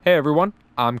Hey everyone,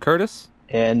 I'm Curtis,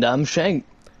 And I'm Shank.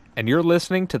 and you're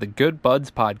listening to the Good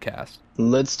Buds Podcast.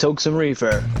 Let's toke some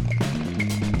reefer.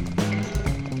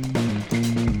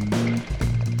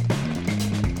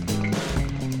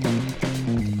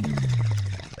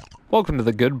 Welcome to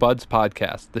the Good Buds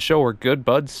Podcast, the show where good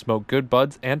buds smoke good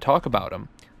buds and talk about them.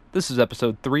 This is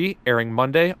episode 3, airing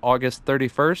Monday, August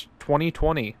 31st,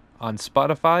 2020, on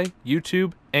Spotify,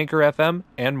 YouTube, Anchor FM,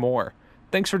 and more.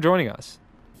 Thanks for joining us.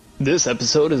 This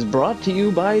episode is brought to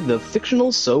you by the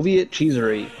fictional Soviet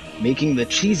Cheesery, making the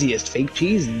cheesiest fake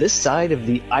cheese this side of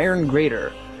the Iron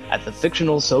Grater. At the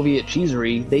fictional Soviet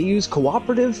Cheesery, they use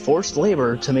cooperative forced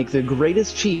labor to make the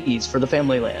greatest cheese for the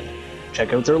family land.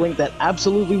 Check out their link that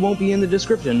absolutely won't be in the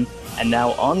description, and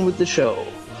now on with the show.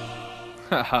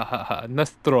 Ha ha ha ha,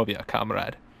 Nastrovia,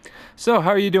 comrade. So,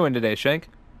 how are you doing today, Shank?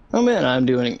 Oh man, I'm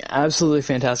doing absolutely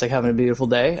fantastic, having a beautiful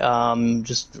day.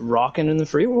 Just rocking in the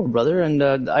free world, brother. And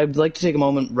I'd like to take a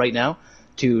moment right now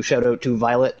to shout out to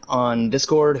Violet on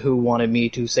Discord, who wanted me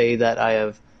to say that I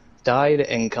have died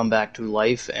and come back to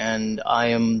life, and I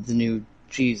am the new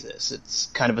Jesus. It's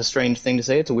kind of a strange thing to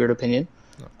say. It's a weird opinion,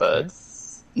 but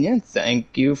yeah,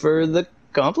 thank you for the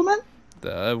compliment.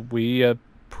 We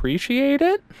appreciate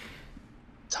it.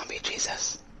 Zombie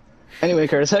Jesus. Anyway,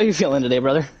 Curtis, how are you feeling today,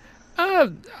 brother?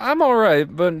 I'm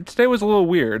alright, but today was a little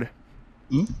weird.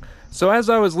 Hmm? So as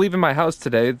I was leaving my house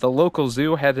today, the local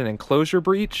zoo had an enclosure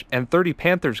breach and 30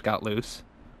 panthers got loose.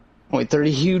 Wait,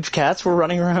 30 huge cats were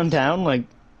running around town? Like,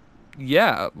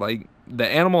 Yeah, like the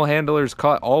animal handlers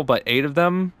caught all but 8 of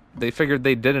them. They figured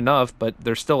they did enough, but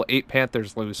there's still 8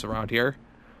 panthers loose around here.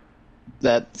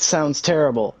 that sounds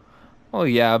terrible. Well,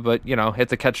 yeah, but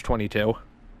it's a catch-22.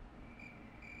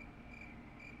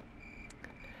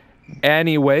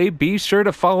 Anyway, be sure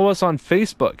to follow us on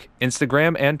Facebook,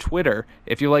 Instagram, and Twitter.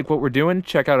 If you like what we're doing,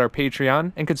 check out our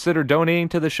Patreon and consider donating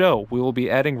to the show. We will be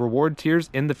adding reward tiers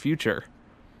in the future.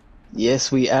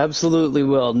 Yes, we absolutely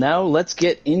will. Now let's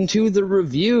get into the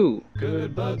review.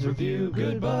 Good Buds Review,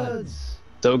 Good Buds.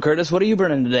 So, Curtis, what are you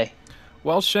burning today?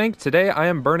 Well, Shank, today I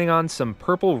am burning on some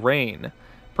Purple Rain.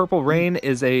 Purple Rain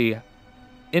is a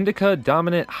indica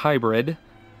dominant hybrid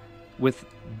with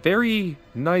very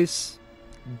nice,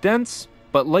 dense,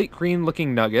 but light green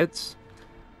looking nuggets.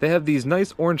 They have these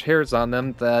nice orange hairs on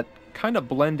them that kind of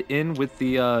blend in with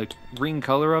the green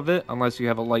color of it, unless you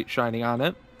have a light shining on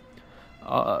it.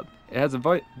 It has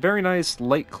a very nice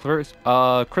light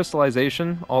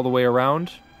crystallization all the way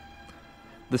around.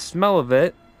 The smell of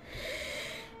it,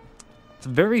 it's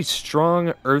very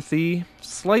strong, earthy,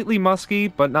 slightly musky,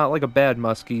 but not like a bad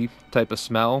musky type of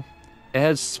smell. It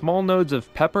has small nodes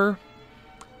of pepper,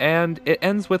 and it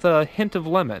ends with a hint of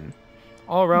lemon.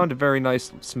 All around a very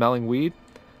nice smelling weed.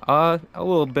 A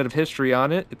little bit of history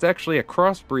on it. It's actually a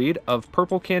crossbreed of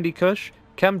Purple Candy Kush,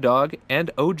 Chemdog, and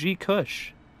OG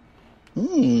Kush.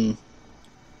 Hmm.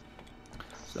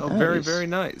 So very, Nice. very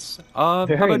nice. How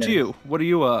Very about nice. you? What are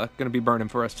you gonna be burning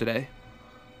for us today?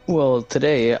 Well,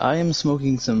 today I am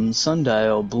smoking some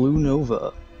Sundial Blue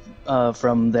Nova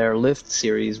from their Lift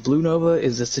series. Blue Nova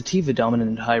is a sativa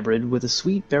dominant hybrid with a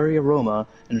sweet berry aroma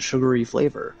and sugary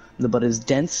flavor. The bud is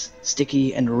dense,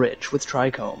 sticky, and rich with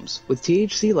trichomes, with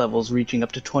THC levels reaching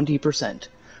up to 20%.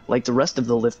 Like the rest of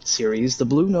the Lift series, the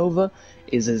Blue Nova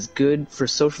is as good for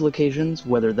social occasions,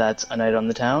 whether that's a night on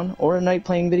the town or a night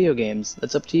playing video games.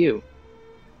 That's up to you.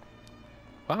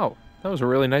 Wow, that was a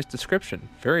really nice description.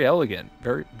 Very elegant.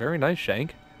 Very, very nice,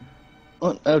 Shank.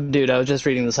 Oh, dude, I was just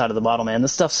reading the side of the bottle, man.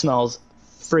 This stuff smells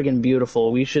friggin'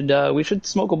 beautiful. We should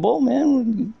smoke a bowl,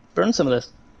 man. Burn some of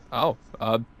this. Oh,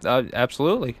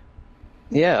 absolutely.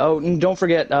 Yeah. Oh, and don't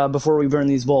forget, before we burn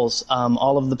these bowls,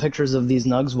 all of the pictures of these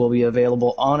nugs will be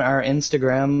available on our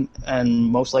Instagram and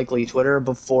most likely Twitter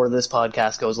before this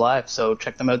podcast goes live. So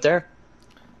check them out there.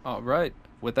 All right.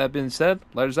 With that being said,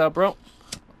 let us out, bro.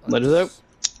 Let us out.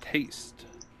 Taste.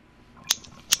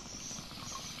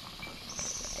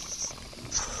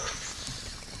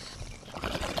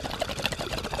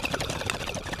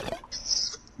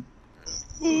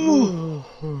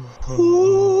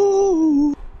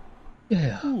 Ooh.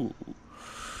 Yeah. Ooh.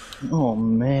 Oh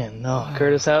man. No,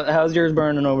 Curtis, how's yours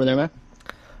burning over there, man?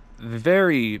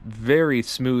 Very, very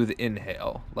smooth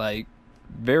inhale. Like,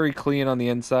 very clean on the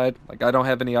inside. Like, I don't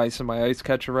have any ice in my ice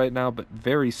catcher right now, but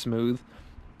very smooth.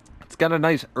 It's got a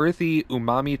nice earthy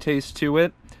umami taste to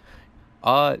it.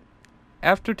 Uh,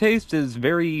 Aftertaste is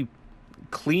very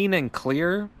clean and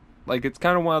clear. Like, it's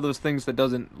kind of one of those things that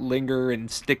doesn't linger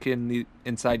and stick in the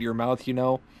inside your mouth.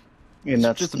 And It's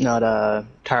that's just not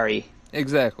tarry.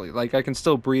 exactly. Like, I can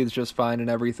still breathe just fine and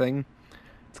everything.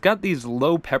 It's got these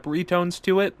low peppery tones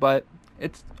to it, but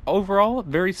it's overall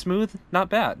very smooth. Not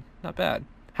bad. Not bad.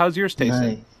 How's yours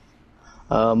tasting?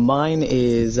 Nice. Mine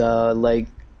is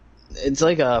it's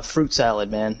like a fruit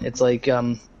salad, man. It's like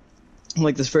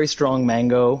this very strong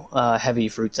mango, heavy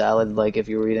fruit salad. Like if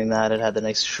you were eating that, it had the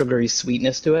nice sugary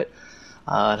sweetness to it.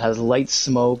 It has light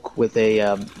smoke with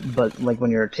but like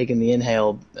when you're taking the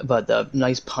inhale, but the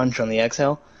nice punch on the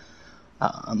exhale.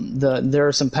 There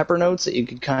are some pepper notes that you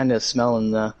could kind of smell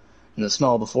in the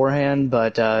smell beforehand,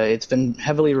 but it's been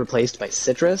heavily replaced by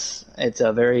citrus. It's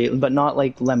but not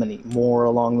like lemony, more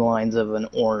along the lines of an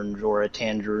orange or a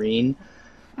tangerine.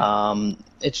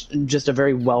 It's just a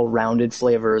very well-rounded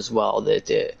flavor as well.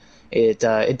 It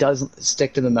does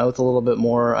stick to the mouth a little bit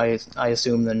more, I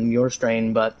assume, than your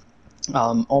strain, but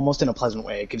almost in a pleasant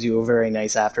way. It gives you a very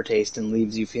nice aftertaste and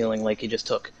leaves you feeling like you just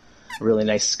took a really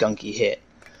nice skunky hit.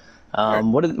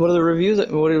 What are the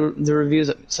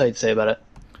reviews sites say about it?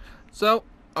 So,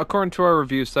 according to our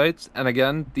review sites, and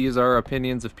again, these are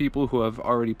opinions of people who have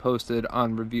already posted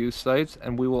on review sites,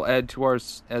 and we will add to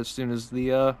ours as soon as the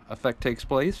effect takes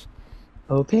place.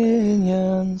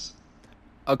 Opinions.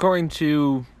 According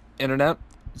to internet,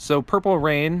 so Purple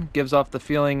Rain gives off the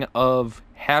feeling of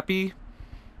happy,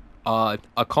 a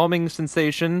calming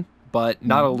sensation, but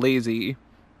not a lazy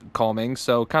calming,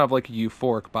 so kind of like a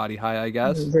euphoric body high, I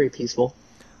guess. Very peaceful.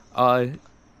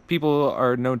 People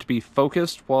are known to be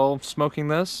focused while smoking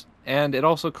this, and it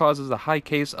also causes a high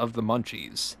case of the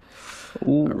munchies.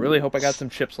 Ooh. I really hope I got some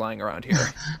chips lying around here.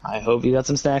 I hope you got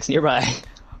some snacks nearby.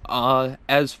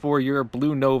 As for your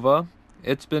Blue Nova,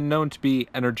 it's been known to be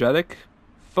energetic,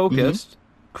 focused,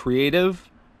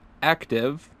 creative,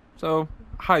 active, so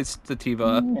high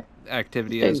sativa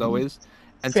activity as always,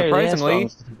 and surprisingly,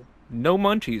 no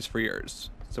munchies for yours.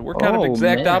 So we're kind of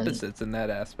exact opposites in that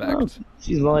aspect. Oh,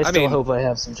 geez, well, I still hope I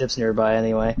have some chips nearby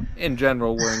anyway. In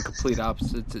general, we're in complete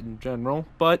opposites in general,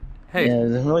 but hey, at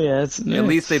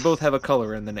least they both have a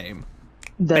color in the name.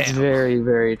 That's Bam. very,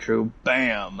 very true.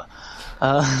 Bam!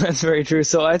 That's very true.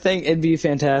 So I think it'd be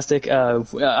fantastic.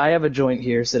 I have a joint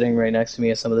here sitting right next to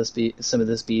me, some of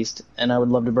this beast, and I would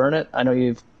love to burn it. I know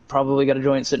you've probably got a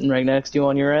joint sitting right next to you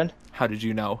on your end. How did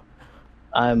you know?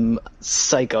 I'm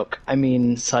psychic. I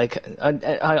won't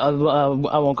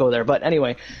go there. But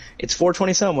anyway, it's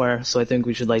 4:20 somewhere, so I think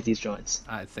we should light these joints.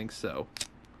 I think so.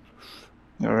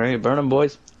 All right, burn them,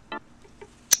 boys.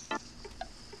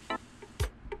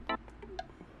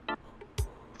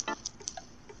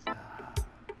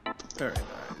 Very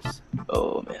nice.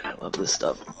 Oh man, I love this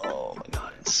stuff. Oh my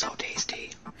god, it's so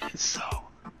tasty. It's so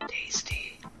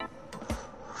tasty.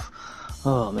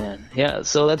 Oh man, yeah.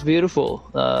 So that's beautiful.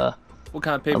 What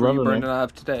kind of paper are you burning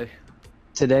off today?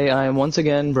 Today I am once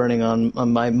again burning on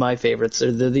my favorites.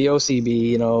 They're the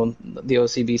OCB, the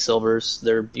OCB silvers.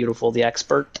 They're beautiful. The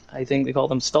Expert, I think they call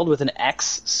them, spelled with an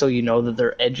X, so you know that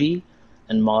they're edgy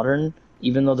and modern.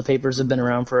 Even though the papers have been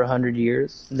around for 100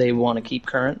 years, they want to keep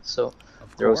current. So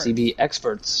they're OCB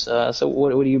Experts. So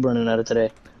what are you burning out of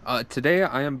today? Today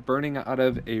I am burning out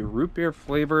of a root beer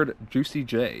flavored Juicy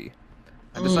J.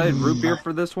 I decided root beer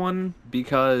for this one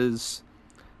because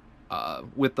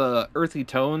with the earthy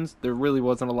tones, there really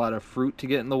wasn't a lot of fruit to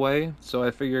get in the way. So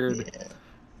I figured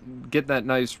get that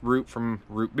nice root from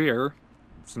root beer,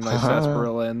 some nice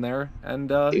sarsaparilla in there,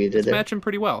 and it's matching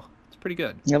pretty well. It's pretty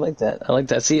good. I like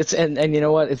that. See, it's and you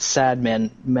know what? It's sad, man,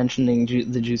 mentioning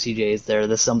the Juicy J's there.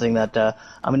 This is something that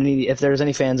I'm gonna need. If there's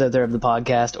any fans out there of the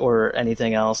podcast or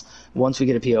anything else, once we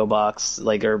get a PO box,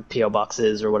 or PO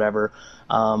boxes or whatever,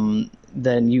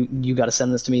 then you got to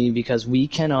send this to me, because we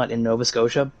cannot in Nova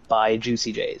Scotia buy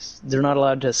Juicy J's. They're not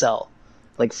allowed to sell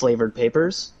flavored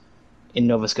papers in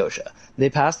Nova Scotia. They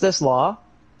passed this law,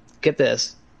 get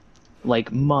this,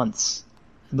 months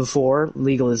before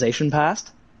legalization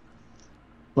passed.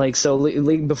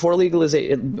 Before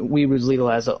legalization, we was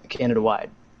legalized Canada-wide.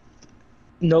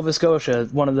 Nova Scotia,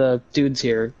 one of the dudes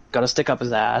here got a stick up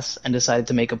his ass and decided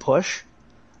to make a push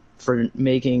for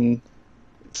making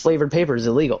flavored papers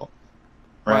illegal.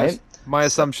 Right? My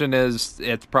assumption is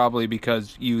it's probably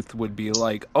because youth would be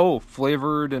like, oh,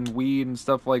 flavored and weed and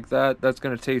stuff like that, that's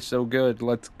going to taste so good,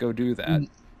 let's go do that.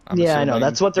 I know.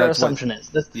 That's what their assumption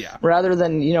is. Rather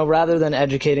than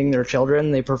educating their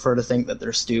children, they prefer to think that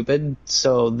they're stupid,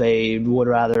 so they would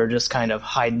rather just kind of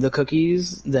hide the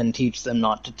cookies than teach them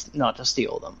not to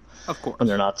steal them. Of course. When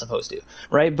they're not supposed to,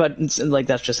 right? But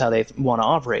that's just how they want to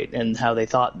operate and how they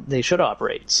thought they should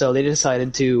operate. So they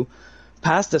decided to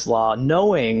pass this law,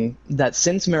 knowing that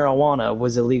since marijuana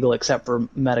was illegal except for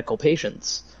medical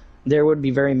patients, there would be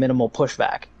very minimal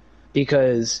pushback,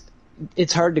 because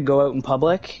it's hard to go out in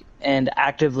public and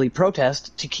actively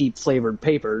protest to keep flavored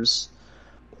papers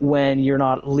when you're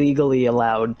not legally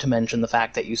allowed to mention the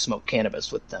fact that you smoke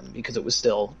cannabis with them, because it was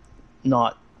still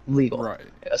not legal, Right.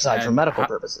 aside from And medical ho-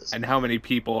 purposes. And how many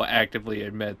people actively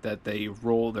admit that they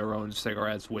roll their own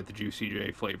cigarettes with Juicy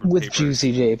J flavored With papers?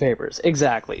 Juicy J papers,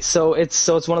 exactly. So it's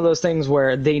one of those things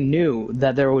where they knew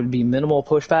that there would be minimal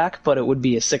pushback, but it would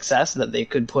be a success that they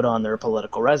could put on their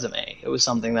political resume. It was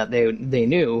something that they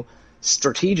knew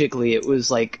strategically. It was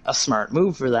like a smart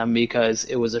move for them because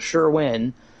it was a sure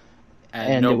win,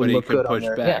 And and it would nobody look could good on push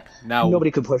their back. yeah. Now, Nobody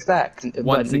could push back. But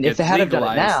once it if gets they had have done it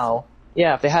legalized- now,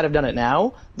 yeah, if they had have done it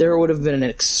now, there would have been an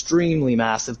extremely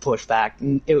massive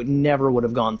pushback. It never would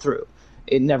have gone through.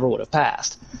 It never would have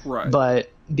passed. Right. But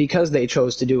because they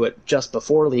chose to do it just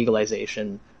before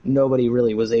legalization, nobody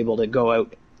really was able to go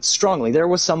out strongly. There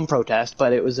was some protest,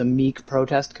 but it was a meek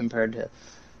protest compared to,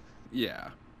 yeah.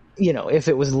 if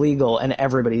it was legal and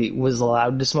everybody was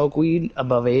allowed to smoke weed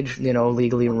above age,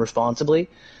 legally and responsibly,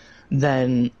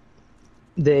 then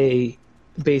they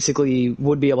basically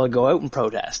would be able to go out and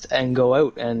protest and go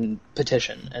out and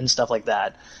petition and stuff like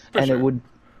that. And sure. it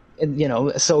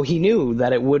would, so he knew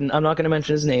that it wouldn't. I'm not going to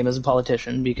mention his name as a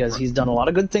politician because he's done a lot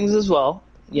of good things as well.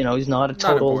 He's not a Not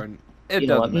total, important. It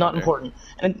not doesn't matter. important.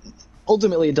 And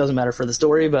ultimately, it doesn't matter for the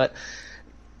story, but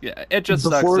Yeah, it just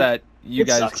before- sucks that you it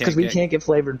guys sucks because we can't get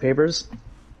flavored papers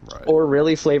Right. or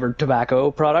really flavored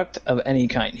tobacco product of any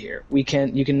kind here. We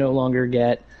can't. You can no longer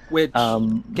get. Which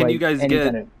Can you guys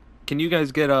get? Can you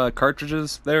guys get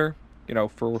cartridges there?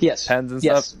 For Yes. pens and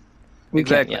Yes. stuff. We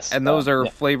Exactly, can, yes. and those are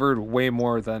yeah. flavored way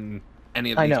more than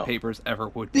any of I these know. papers ever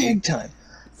would be. Big time.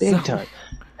 Big So- time.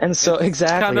 And so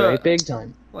exactly kinda- right, big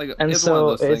time. Like And it's so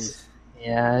one of those it's things.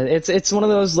 yeah, it's one of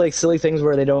those like silly things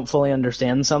where they don't fully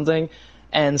understand something,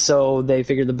 and so they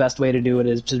figure the best way to do it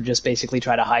is to just basically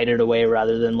try to hide it away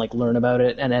rather than like learn about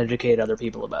it and educate other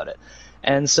people about it.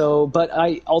 And so, but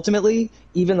I ultimately,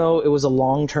 even though it was a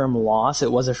long-term loss,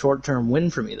 it was a short-term win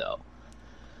for me though.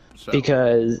 So,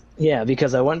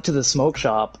 Because I went to the smoke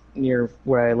shop near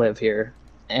where I live here,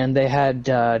 and they had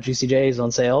Juicy J's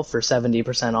on sale for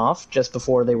 70% off just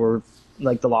before they were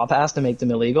like the law passed to make them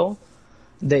illegal.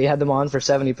 They had them on for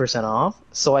 70% off,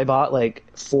 so I bought like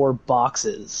 4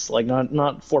 boxes, like not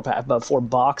 4-pack, but 4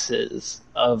 boxes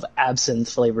of absinthe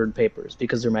flavored papers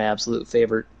because they're my absolute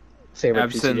favorite Juicy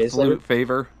absinthe J's flavor. flute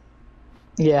favor.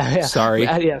 Yeah. Sorry.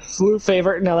 Yeah, flute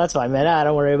favorite. No, that's fine, man.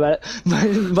 Don't worry about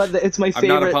it. But it's my I'm favorite.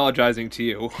 not apologizing to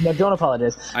you. No, don't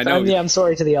apologize. I know. I'm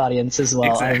sorry to the audience as well.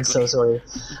 Exactly. I'm so sorry.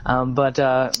 But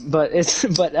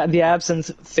the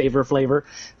absinthe flavor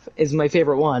is my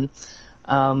favorite one.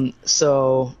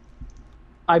 So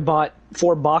I bought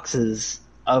 4 boxes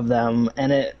of them,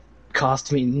 and it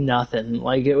cost me nothing.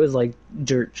 Like it was like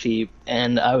dirt cheap,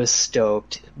 and I was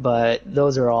stoked. But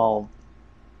those are all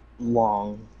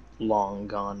long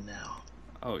gone now.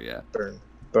 Oh yeah.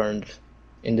 Burned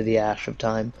into the ash of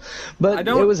time. But I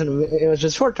don't- it was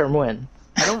just a short-term win.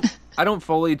 I don't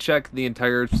fully check the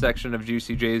entire section of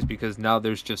Juicy J's because now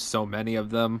there's just so many of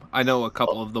them. I know a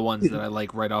couple of the ones that I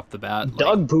like right off the bat. Like,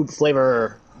 Dog poop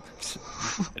flavor.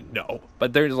 no,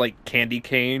 but there's like candy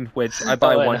cane, which I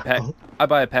buy Oh, I one know. pack. I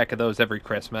buy a pack of those every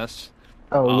Christmas.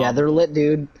 Oh yeah, they're lit,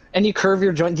 dude. And you curve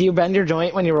your joint. Do you bend your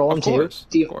joint when you roll them course, too?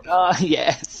 Do you? of course.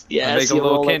 Yes. I make a you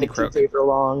little roll candy like crook. a paper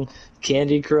long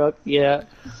candy crook. Yeah.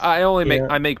 I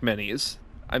Yeah. make minis.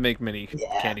 I make mini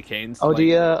Yeah. candy canes. Oh, like, do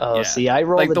you? Oh, yeah. see, I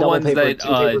roll Like the the double ones paper, that, 2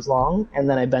 papers long, and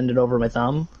then I bend it over my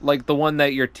thumb. Like the one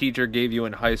that your teacher gave you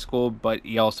in high school, but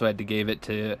he also had to give it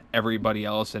to everybody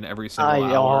else in every single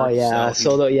hour. Oh yeah.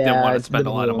 So he didn't want to spend the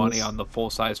a lot of money ones. on the full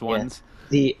size ones.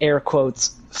 The air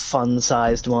quotes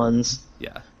fun-sized ones.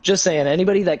 Yeah. Just saying,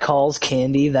 anybody that calls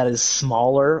candy that is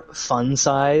smaller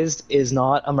fun-sized is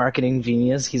not a marketing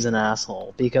genius. He's an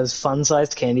asshole. Because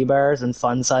fun-sized candy bars and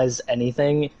fun-sized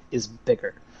anything is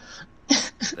bigger.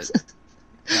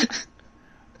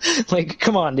 Like,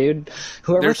 come on, dude.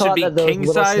 Whoever There should thought be that those king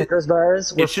little size- Snickers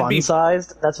bars were it should be-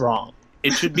 fun-sized, that's wrong.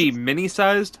 It should be mini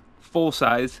sized, full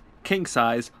size, king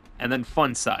size, and then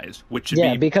fun size, which should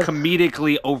Yeah, be because-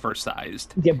 comedically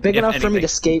oversized. Yeah, big if enough for me to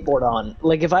anything. skateboard on.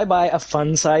 Like, if I buy a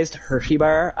fun-sized Hershey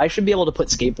bar, I should be able to put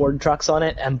skateboard trucks on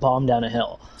it and bomb down a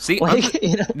hill. See, Like,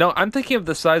 you know? no, I'm thinking of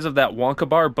the size of that Wonka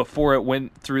bar before it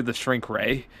went through the shrink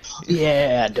ray.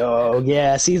 Yeah, dog.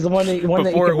 Yeah, see, the one that you Before can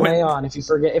it went- lay on.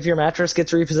 If your mattress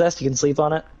gets repossessed, you can sleep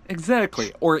on it.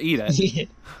 Exactly, or eat it.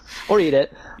 Or eat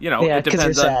it. You know, Yeah, it because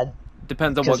you're depends on sad.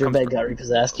 depends on Because what your comes. bed got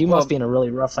repossessed. You Well, must be in a really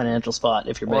rough financial spot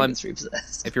if your well, bed I'm- gets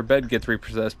repossessed. If your bed gets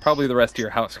repossessed, probably the rest of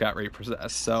your house got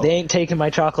repossessed. So They ain't taking my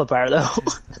chocolate bar, though.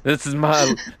 this is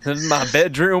my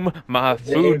bedroom, my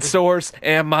food source,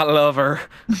 and my lover.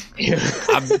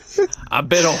 I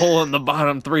bit a hole in the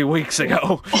bottom 3 weeks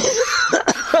ago.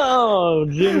 Oh,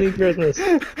 Jiminy Christmas.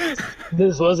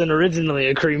 This wasn't originally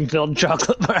a cream-filled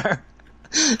chocolate bar.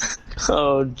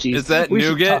 Oh, jeez. Is that We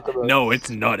should nougat? talk about No, it's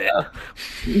nutted.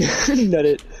 Nut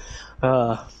it.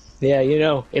 Yeah, you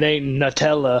know, it ain't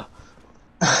Nutella.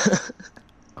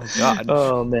 Oh God.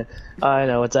 Oh man, I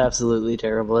know it's absolutely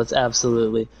terrible. It's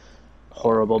absolutely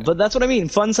horrible. But that's what I mean.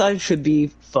 Fun size should be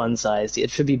fun sized. It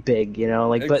should be big, you know.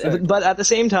 Like, Exactly. but at the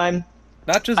same time,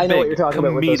 Not just I know big, what you're talking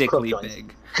about with those crook comedically joints.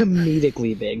 big.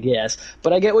 Comedically big, yes.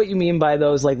 But I get what you mean by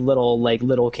those like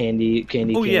little candy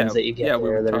Oh yeah, canes that you get yeah. We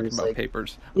there were that are talking just about like.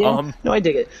 papers. Yeah, no, I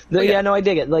dig it. yeah. No, I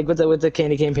dig it. Like with the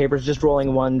candy cane papers, just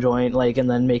rolling one joint, like, and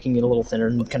then making it a little thinner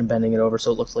and kind of bending it over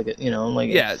so it looks like it, you know, like.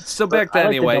 Yeah. So But back then, I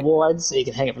like anyway, the double wides so you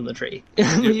can hang it from the tree.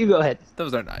 You go ahead.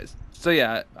 those are nice. So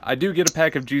yeah, I do get a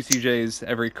pack of Juicy J's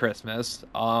every Christmas.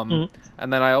 Mm-hmm.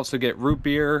 And then I also get root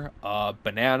beer,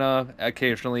 banana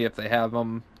occasionally if they have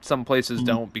them. Some places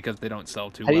don't because they don't sell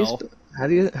too well. How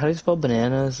do you spell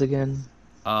bananas again?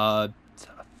 Gwen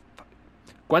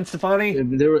Stefani,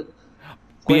 There were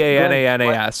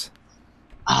Bananas.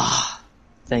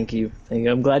 Thank you.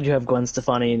 I'm glad you have Gwen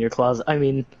Stefani in your closet. I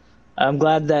mean, I'm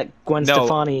glad that Gwen No.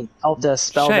 Stefani helped us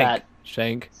spell that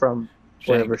Shank. from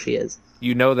wherever she is.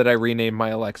 You know that I renamed my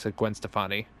Alexa Gwen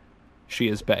Stefani. She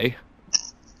is Bae.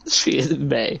 She is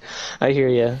May. I hear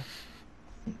you.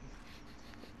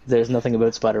 There's nothing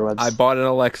about spiderwebs. I bought an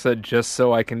Alexa just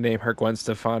so I can name her Gwen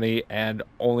Stefani, and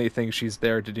only thing she's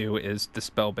there to do is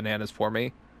dispel bananas for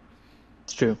me.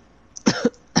 It's true.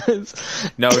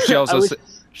 No, she also wish-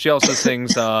 she also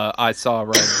sings "I Saw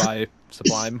Red" by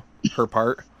Sublime. Her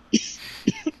part.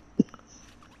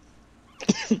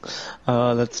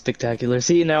 Oh, that's spectacular.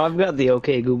 See, now I've got the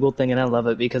OK Google thing, and I love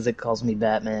it because it calls me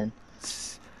Batman.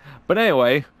 But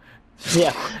anyway,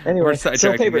 Yeah. Anyway, We're so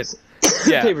sidetracking papers.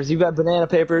 yeah, Papers. You've got banana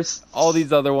papers. all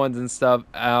these other ones and stuff.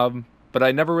 But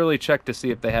I never really checked to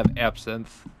see if they have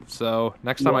absinthe. So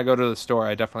next time I go to the store,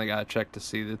 I definitely gotta check to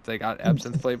see that they got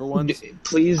absinthe flavor ones.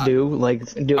 Please do.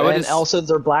 Do. I would And also,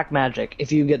 they're Black Magic.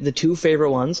 If you get the two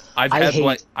favorite ones, I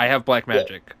have Black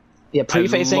Magic. Yeah,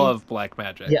 prefacing. I love Black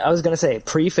Magic. Yeah, I was gonna say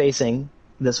prefacing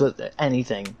this with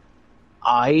anything.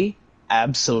 I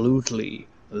absolutely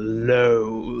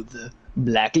loathe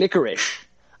black licorice.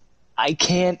 I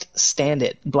can't stand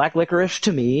it. Black licorice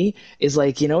to me is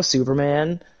like, you know,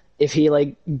 Superman if he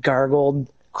like gargled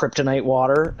kryptonite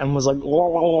water and was like,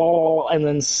 "Whoa," and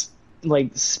then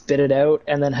like spit it out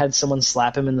and then had someone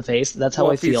slap him in the face. That's how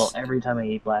Well, I if he's- feel every time I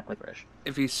eat black licorice.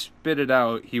 If he spit it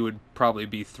out, he would probably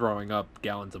be throwing up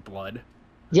gallons of blood.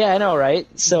 Yeah, I know, right?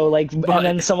 So, like, But- and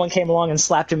then someone came along and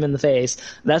slapped him in the face.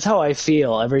 That's how I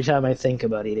feel every time I think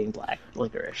about eating black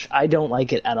licorice. I don't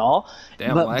like it at all.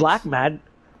 Damn, but Lex. black mad,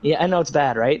 yeah, I know it's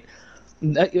bad, right?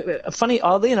 Funny,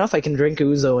 oddly enough, I can drink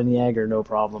Ouzo and Jaeger no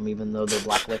problem, even though they're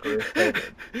black licorice flavored.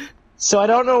 So I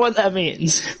don't know what that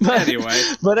means. But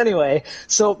Anyway.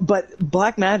 But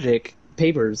Black Magic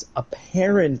papers,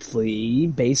 apparently,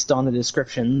 based on the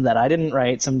description that I didn't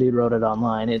write, some dude wrote it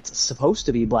online, it's supposed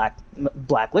to be black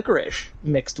licorice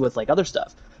mixed with, like, other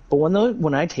stuff. But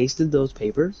when I tasted those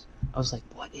papers, I was like,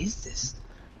 what is this?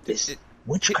 This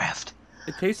witchcraft.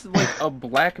 It tasted like a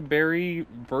blackberry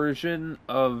version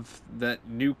of that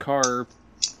new car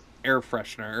air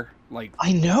freshener. Like,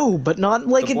 I know, but not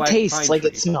like The it black tastes, pine like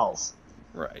tree. it smells.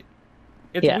 right.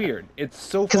 It's Yeah. weird. It's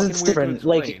so Because fucking it's weird different. to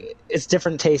Like, explain. it's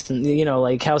different taste, and you know,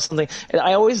 like how something.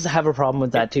 I always have a problem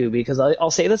with that too, because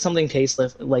I'll say that something tastes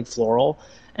like floral,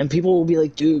 and people will be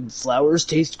like, "Dude, flowers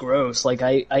taste gross." Like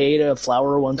I ate a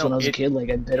flower once No, when I was a it kid. Like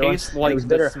I bit on, tastes and like it was the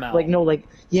bitter. smell. Like no, like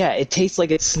yeah, it tastes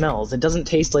like it smells. It doesn't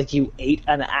taste like you ate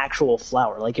an actual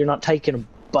flower. Like you're not taking a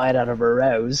bite out of a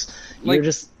rose. Like- You're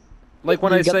just Like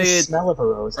when you I get say the it's, smell of a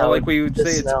rose. or how like we would the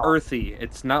say it's smell. earthy.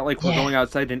 It's not like we're Yeah. going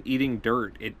outside and eating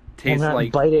dirt. It I'm tastes not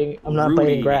like biting. I'm not rooty.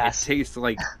 biting grass. It tastes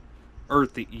like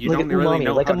earthy. You Like don't an really umami,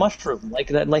 know like how a mushroom, like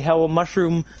that, like how a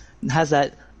mushroom has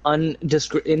that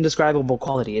indescribable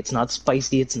quality. It's not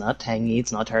spicy, it's not tangy,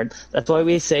 it's not tart. That's why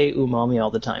we say umami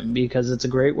all the time, because it's a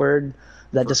great word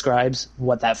that describes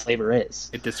what that flavor is.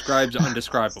 It describes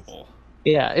undescribable.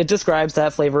 Yeah, it describes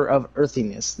that flavor of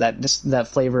earthiness, that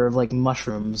flavor of like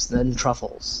mushrooms and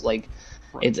truffles. Like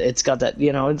it's got that,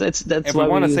 you know. That's If why we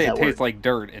want to use say it that tastes word. like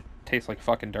dirt, it tastes like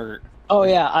fucking dirt. Oh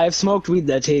yeah, I've smoked weed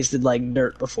that tasted like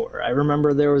dirt before. I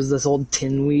remember there was this old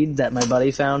tin weed that my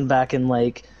buddy found back in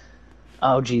like,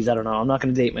 oh geez, I don't know. I'm not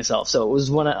going to date myself. So it was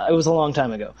it was a long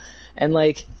time ago, and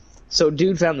like, so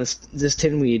dude found this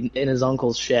tin weed in his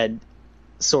uncle's shed.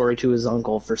 Sorry to his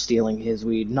uncle for stealing his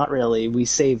weed. Not really. We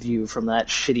saved you from that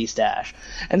shitty stash.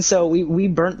 And so we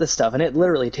burnt the stuff, and it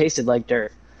literally tasted like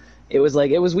dirt. It was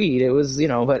weed. It was, you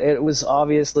know, but it was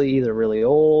obviously either really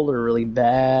old or really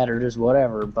bad or just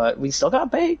whatever. But we still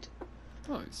got baked.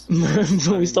 Nice.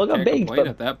 We still got Can't baked, complain but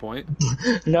at that point.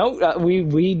 no,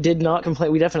 we did not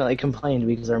complain. We definitely complained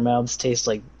because our mouths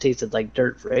tasted like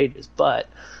dirt for ages. But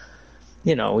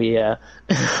we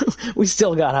we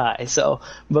still got high. So,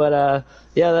 but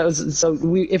yeah, that was so.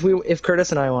 If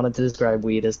Curtis and I wanted to describe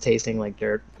weed as tasting like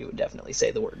dirt, we would definitely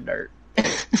say the word dirt.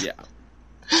 Yeah.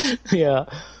 Yeah.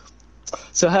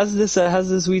 So how's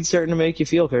this weed starting to make you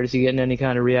feel, Curtis? You getting any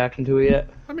kind of reaction to it yet?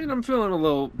 I mean, I'm feeling a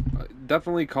little,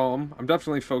 definitely calm. I'm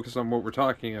definitely focused on what we're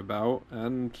talking about,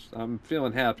 and I'm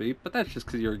feeling happy. But that's just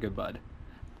because you're a good bud.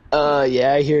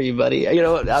 Yeah, I hear you, buddy. You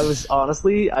know what?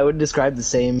 I would describe the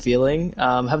same feeling.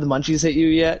 Have the munchies hit you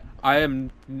yet? I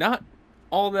am not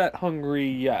all that hungry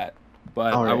yet,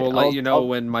 but All I right, will let you know I'll-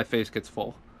 when my face gets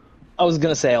full. I was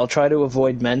gonna say I'll try to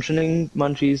avoid mentioning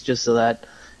munchies just so that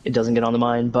it doesn't get on the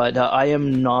mind. But I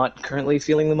am not currently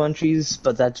feeling the munchies,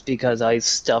 but that's because I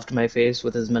stuffed my face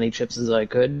with as many chips as I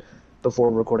could before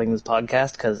recording this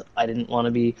podcast because I didn't want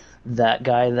to be that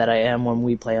guy that I am when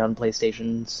we play on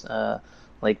PlayStation's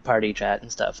like party chat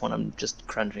and stuff when I'm just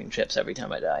crunching chips every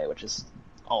time I die, which is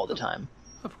all the time.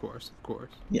 Of course.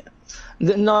 Yeah,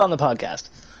 not on the podcast.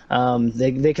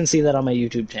 They can see that on my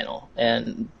YouTube channel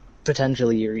and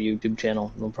potentially your YouTube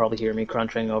channel. They'll probably hear me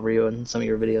crunching over you in some of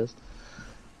your videos.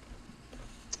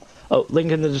 Oh,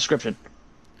 link in the description.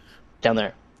 Down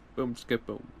there. Boom, skip,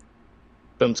 boom.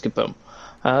 Boom, skip, boom.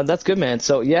 That's good, man.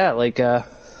 So yeah,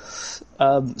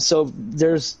 so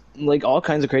there's like all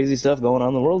kinds of crazy stuff going on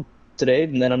in the world today,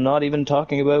 and then I'm not even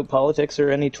talking about politics or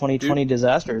any 2020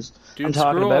 disasters. Dude, I'm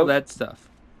talking screw about all that stuff.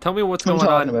 Tell me what's I'm going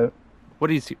talking on. about. What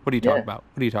are you talking Yeah. about?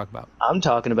 What are you talking about?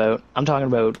 I'm talking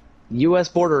about U.S.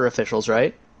 border officials,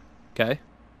 right? Okay.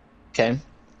 Okay.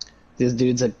 These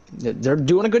dudes, they're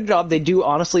doing a good job. They do,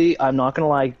 honestly, I'm not going to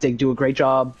lie, they do a great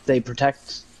job. They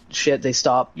protect shit. They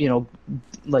stop,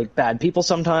 like bad people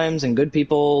sometimes and good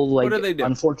people, like, do they do?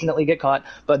 unfortunately get caught.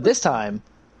 But this time,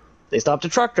 they stopped a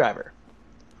truck driver.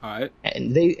 All right.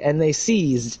 And they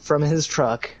seized from his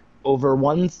truck over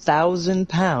 1,000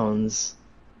 pounds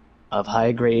of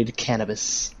high-grade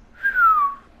cannabis.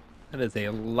 That is a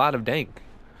lot of dank.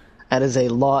 That is a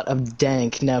lot of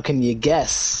dank. Now, can you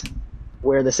guess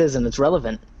where this is and it's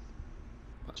relevant?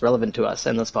 It's relevant to us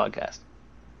and this podcast.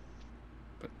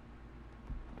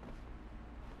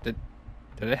 Did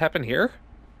it happen here?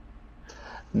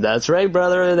 That's right,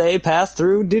 brother. They passed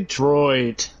through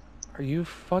Detroit. Are you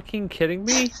fucking kidding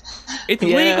me? It's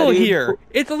Yeah, legal dude. here.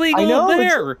 It's illegal I know,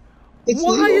 there. It's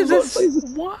Why legal is in this? both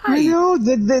places. Why? I know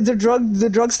the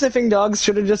drug sniffing dogs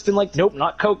should have just been like, nope,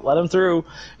 not coke, let them through.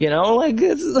 Like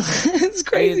it's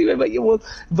crazy, but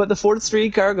but the 4th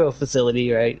Street cargo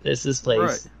facility, right? This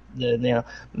place,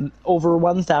 over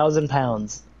 1,000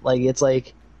 pounds. Like it's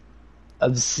like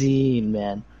obscene,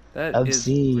 man. That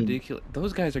Obscene. is ridiculous.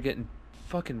 Those guys are getting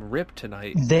fucking ripped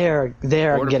tonight. They're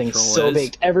Border getting Patrol so is.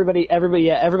 baked. Everybody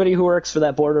who works for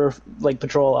that border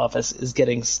patrol office is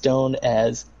getting stoned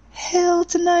as hell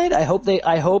tonight. I hope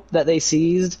that they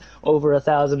seized over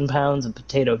 1,000 pounds of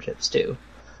potato chips too,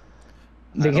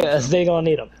 because they gonna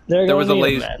need them. They're There gonna was a need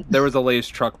Lay's. them, man. There was a Lay's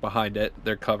truck behind it.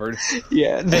 They're covered.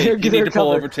 Yeah, Hey, you need to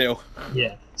pull over too.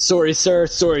 Yeah. Sorry,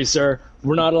 sir.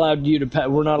 We're not allowed you to.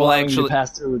 We're not allowing you to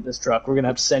pass through with this truck. We're gonna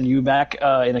have to send you back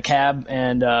in a cab,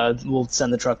 and we'll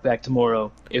send the truck back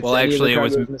tomorrow. If Well, any of the actually, cargo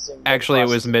is missing, we'll it was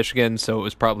process Michigan, so it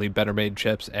was probably Better Made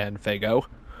Chips and Fago.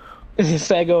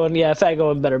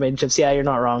 Fago and Better Made Chips. Yeah, you're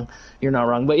not wrong.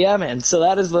 But yeah, man. So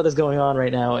that is what is going on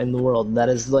right now in the world. That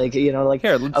is like Here,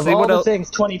 let's of see all what the else.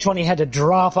 things 2020 had to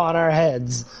drop on our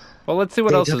heads. Well, let's see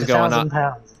what They else took is going 1,000 on.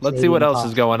 pounds of Let's see what Canadian else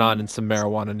is pot. going on in some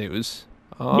marijuana news.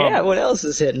 Yeah, what else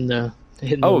is hitting the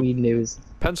weed news?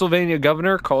 Pennsylvania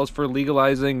governor calls for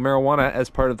legalizing marijuana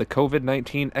as part of the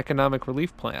COVID-19 economic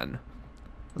relief plan.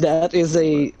 That is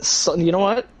you know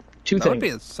what? Two That things. would be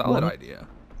a solid One, idea.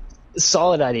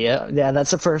 Solid idea. Yeah, that's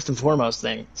the first and foremost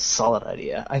thing. Solid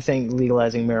idea. I think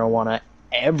legalizing marijuana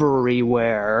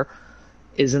everywhere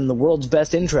is in the world's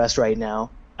best interest right now.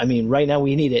 I mean, right now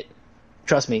we need it.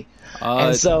 Trust me.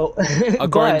 And so,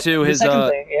 according but to the his, second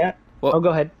thing, yeah. well- Go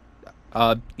ahead.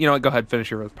 You know what? Go ahead,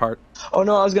 finish your part. Oh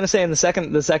no, I was gonna say, and the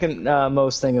second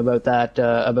most thing about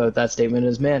that statement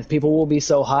is, man, people will be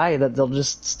so high that they'll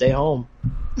just stay home.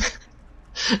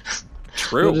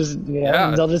 True. They'll just,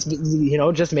 they'll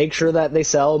just just make sure that they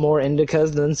sell more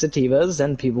indicas than sativas,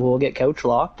 and people will get couch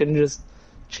locked and just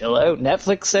chill out.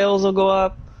 Netflix sales will go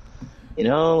up.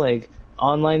 Like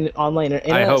online internet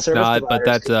I hope service not, but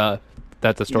providers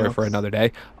that's a story for another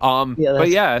day. Yeah, but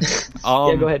yeah,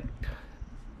 yeah, go ahead.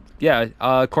 Yeah,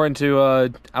 according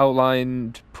to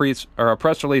outlined a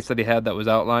press release that he had that was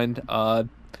outlined,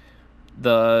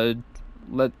 the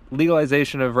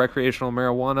legalization of recreational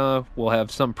marijuana will have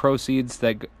some proceeds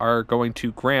that are going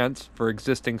to grants for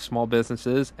existing small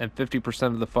businesses and 50%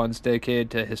 of the funds dedicated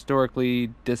to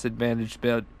historically disadvantaged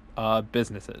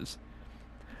businesses.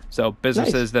 So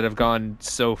businesses Nice. that have gone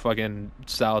so fucking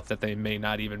south that they may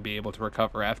not even be able to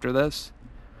recover after this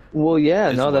Well,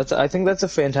 yeah, is no, what. I think that's a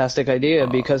fantastic idea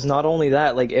because not only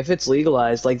that, like if it's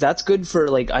legalized, like that's good for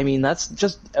like I mean that's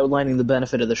just outlining the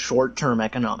benefit of the short-term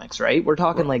economics, right? We're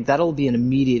talking like that'll be an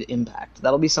immediate impact.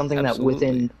 That'll be something that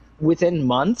Absolutely. within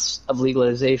months of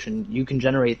legalization, you can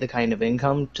generate the kind of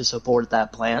income to support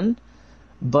that plan.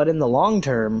 But in the long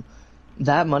term,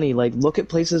 that money, like look at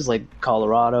places like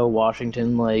Colorado,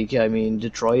 Washington, like I mean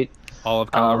Detroit, All of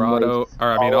like Colorado, or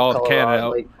I mean, all of all of Colorado, Canada,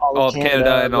 like all of all of Canada,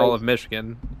 Canada, and all like of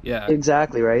Michigan. Yeah,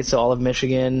 exactly right. So all of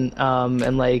Michigan,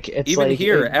 and like it's even like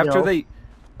here, you after know, they,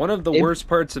 one of the it worst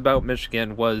parts about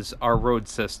Michigan was our road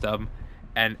system,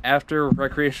 and after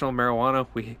recreational marijuana,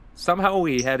 we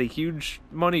had a huge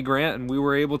money grant, and we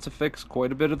were able to fix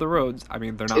quite a bit of the roads. I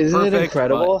mean, they're not isn't it perfect, but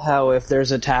incredible how if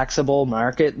there's a taxable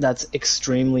market that's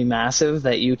extremely massive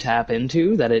that you tap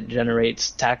into, that it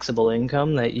generates taxable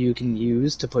income that you can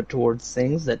use to put towards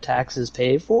things that taxes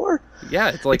pay for? yeah,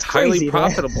 it's like It's highly crazy, man.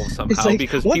 profitable It's somehow like,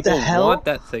 because what the people want hell?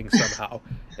 that thing somehow.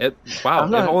 It wow, I'm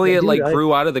if not, only it dude. like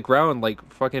grew out of the ground like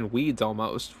fucking weeds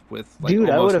almost with like I would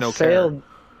almost have no care. failed.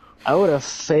 I would have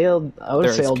failed. I would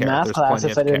have There is failed care. math There's class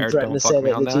plenty if of I didn't care. threaten Don't to fuck say me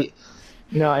that on the that. teacher.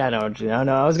 No, I know. I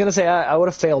know. I was gonna say I would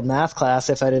have failed math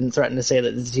class if I didn't threaten to say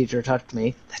that the teacher touched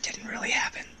me. That didn't really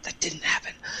happen. That didn't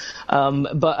happen.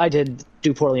 But I did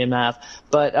do poorly in math.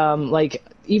 But like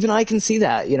even I can see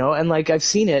that, you know, and like I've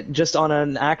seen it just on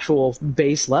an actual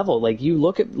base level. Like you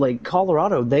look at like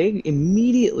Colorado, they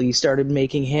immediately started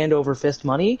making hand over fist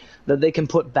money that they can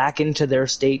put back into their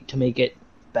state to make it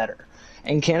better.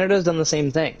 And Canada's done the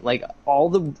same thing. Like all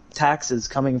the taxes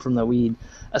coming from the weed,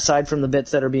 aside from the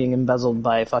bits that are being embezzled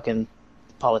by fucking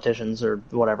politicians or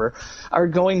whatever, are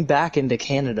going back into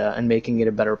Canada and making it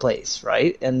a better place,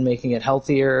 right? And making it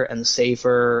healthier and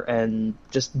safer and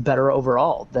just better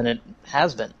overall than it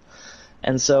has been.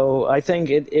 And so I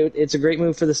think it's a great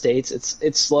move for the states.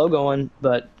 It's slow going,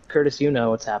 but Curtis, you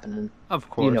know what's happening. Of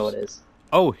You know course. it is.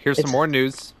 Oh, here's some It's more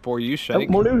news for you, oh, Shake.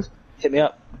 more news. Hit me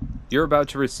up. You're about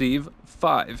to receive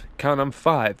 5. Count them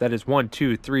 5. That is 1,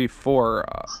 2, 3, 4.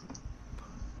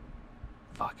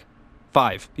 Fuck.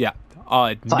 5. Yeah.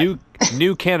 Five.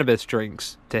 New cannabis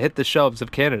drinks to hit the shelves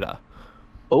of Canada.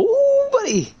 Oh,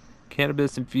 buddy.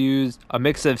 Cannabis infused, a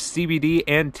mix of CBD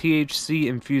and THC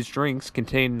infused drinks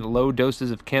contain low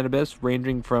doses of cannabis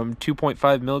ranging from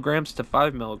 2.5 milligrams to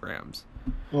 5 milligrams.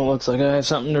 Well, looks like I have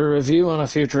something to review on a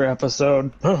future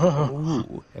episode.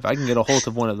 Ooh, if I can get a hold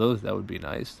of one of those, that would be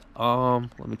nice.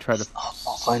 Let me try to I'll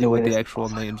find see a way what the to. actual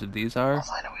names of these are. I'll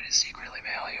find a way to secretly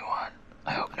mail you one.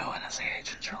 I hope no NSA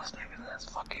agents are listening to this.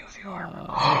 Fuck you if you are.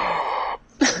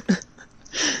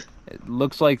 It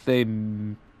looks like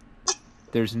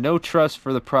there's no trust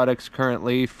for the products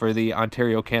currently for the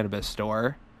Ontario Cannabis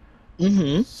Store.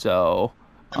 Mm-hmm. So,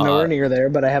 I'm nowhere near there,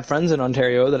 but I have friends in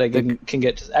Ontario that I The can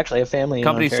get. Actually, I have family in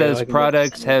company Ontario. says I can get to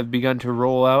products send them. have begun to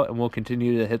roll out and will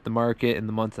continue to hit the market in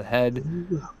the months ahead.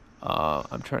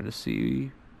 I'm trying to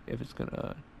see if it's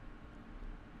gonna.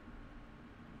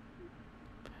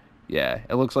 Yeah,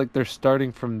 it looks like they're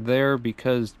starting from there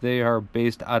because they are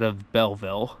based out of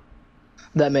Belleville.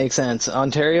 That makes sense.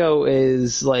 Ontario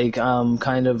is like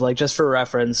kind of like just for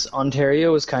reference,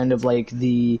 Ontario is kind of like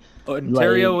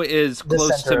Ontario like is the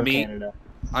close center to of me. Canada.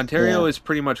 Ontario Yeah. is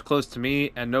pretty much close to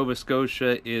me, and Nova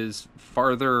Scotia is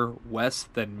farther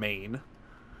west than Maine.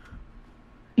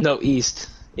 No, east.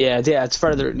 Yeah, it's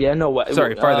farther. Yeah, no,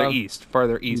 Sorry, farther east.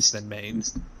 east than Maine.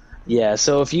 Yeah,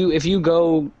 so if you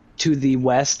go to the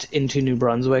west into New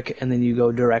Brunswick and then you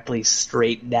go directly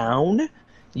straight down,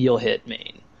 you'll hit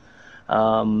Maine.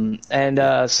 But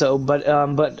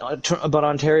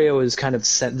Ontario is kind of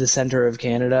the center of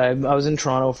Canada. I was in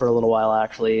Toronto for a little while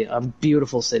actually. A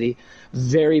beautiful city,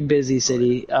 very busy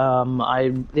city.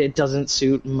 It doesn't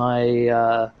suit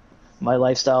my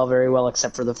lifestyle very well,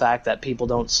 except for the fact that people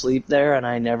don't sleep there, and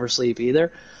I never sleep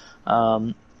either.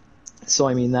 So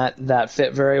I mean that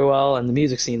fit very well, and the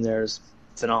music scene there is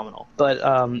phenomenal.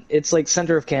 But it's like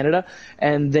center of Canada,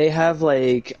 and they have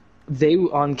like they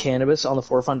on cannabis on the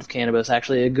forefront of cannabis.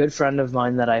 Actually, a good friend of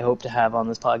mine that I hope to have on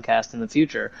this podcast in the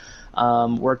future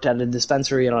worked at a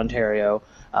dispensary in Ontario,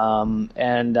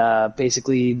 and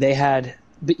basically they had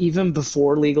even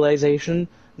before legalization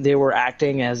they were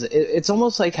acting as it's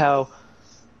almost like how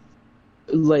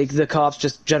like the cops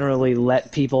just generally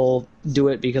let people do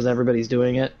it because everybody's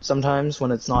doing it sometimes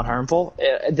when it's not harmful.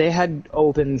 They had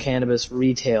open cannabis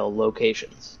retail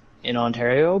locations. in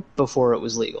Ontario before it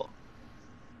was legal.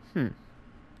 Hmm.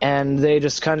 And they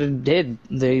just kind of did.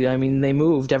 I mean, they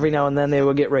moved. Every now and then they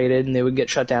would get raided, and they would get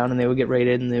shut down, and they would get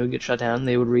raided, and they would get shut down, and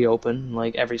they would reopen,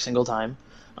 like, every single time,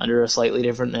 under a slightly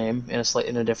different name, in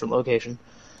a different location.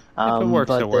 If it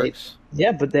works, it works.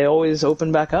 Yeah, but they always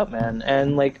open back up, man.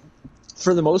 And, like,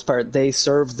 for the most part, they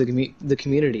served the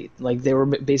community. Like, they were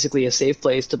basically a safe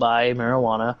place to buy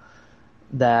marijuana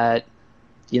that,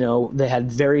 you know, they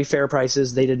had very fair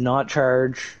prices. They did not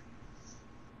charge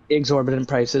exorbitant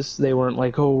prices. They weren't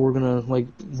like, oh,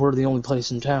 we're the only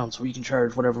place in town, so we can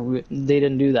charge whatever they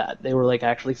didn't do that. They were, like,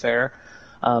 actually fair.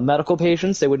 Medical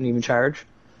patients, they wouldn't even charge.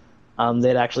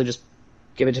 They'd actually just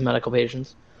give it to medical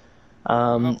patients.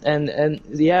 And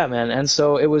yeah, man. And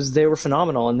so they were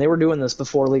phenomenal, and they were doing this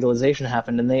before legalization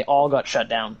happened, and they all got shut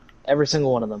down. Every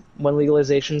single one of them. When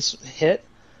legalizations hit,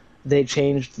 they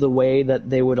changed the way that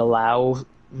they would allow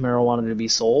marijuana to be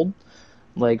sold.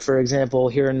 Like, for example,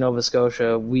 here in Nova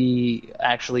Scotia, we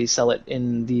actually sell it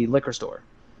in the liquor store.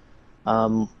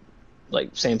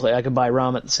 Like, same place. I could buy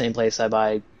rum at the same place I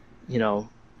buy, you know,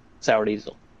 sour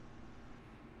diesel.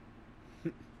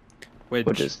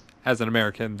 Which is, as an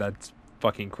American, that's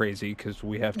fucking crazy, because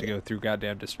we have to go through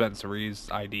goddamn dispensaries,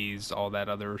 IDs, all that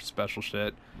other special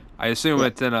shit. I assume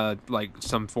it's in like,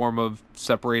 some form of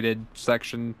separated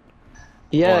section.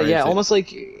 Yeah, almost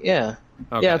like, yeah.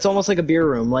 Okay. Yeah, it's almost like a beer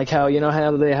room, like how, you know,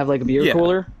 how they have, like, a beer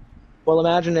cooler? Well,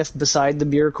 imagine if beside the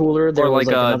beer cooler there was,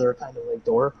 like, another kind of, like,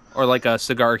 door. Or like a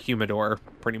cigar humidor,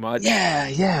 pretty much.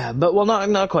 Yeah, but, well,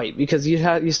 not quite, because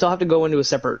you still have to go into a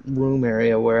separate room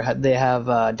area where they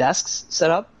have desks set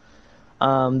up.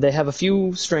 They have a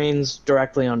few strains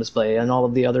directly on display, and all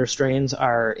of the other strains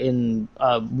are in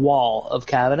a wall of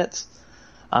cabinets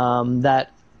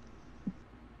that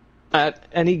at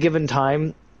any given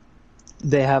time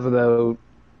they have about,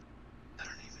 I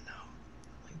don't even know,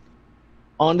 like,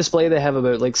 on display they have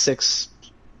about, like,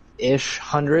 6-ish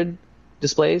hundred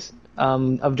displays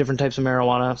of different types of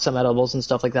marijuana, some edibles and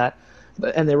stuff like that.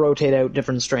 And they rotate out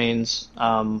different strains,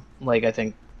 like, I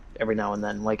think every now and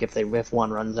then. Like, if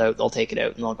one runs out, they'll take it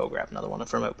out and they'll go grab another one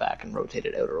from out back and rotate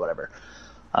it out or whatever.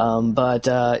 But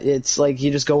it's like,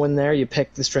 you just go in there, you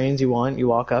pick the strains you want, you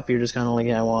walk up, you're just kind of like,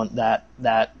 yeah, I want that.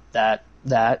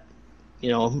 You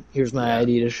know, here's my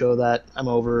ID to show that I'm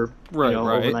over,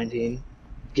 over 19.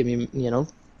 Give me,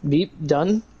 beep,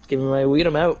 done. Give me my weed,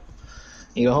 I'm out.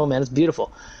 You go home, man, it's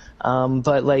beautiful.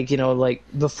 But, like, like,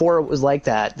 before it was like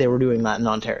that, they were doing that in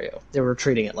Ontario. They were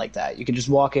treating it like that. You could just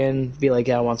walk in, be like,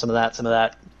 yeah, I want some of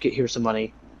that, here's some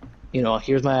money.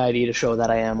 Here's my ID to show that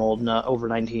I am over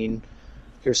 19.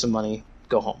 Here's some money,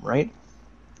 go home, right?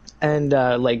 And,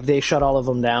 like, they shut all of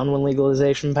them down when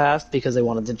legalization passed because they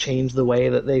wanted to change the way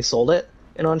that they sold it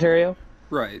in Ontario.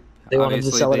 Right. They wanted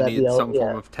to sell it at some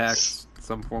form of tax,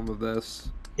 some form of this.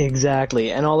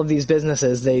 Exactly. And all of these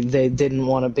businesses, they didn't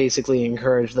want to basically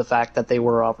encourage the fact that they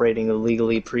were operating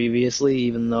illegally previously,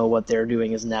 even though what they're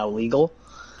doing is now legal.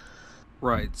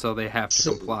 Right, so they have to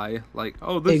comply. Like,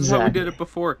 oh, this is how we did it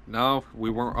before. No, we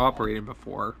weren't operating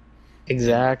before.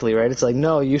 Exactly, right? It's like,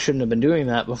 no, you shouldn't have been doing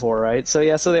that before, right? So,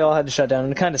 yeah, so they all had to shut down,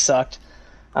 and it kind of sucked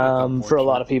for a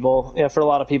lot of people. Yeah, for a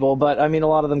lot of people. But, I mean, a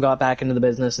lot of them got back into the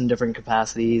business in different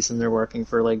capacities, and they're working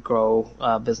for, like, grow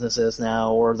businesses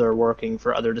now, or they're working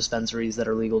for other dispensaries that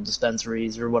are legal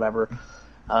dispensaries or whatever.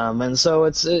 And so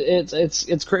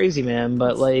it's crazy, man.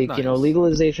 But, like, nice.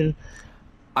 Legalization...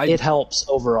 it helps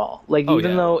overall. Like,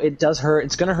 even though it does hurt,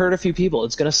 it's going to hurt a few people.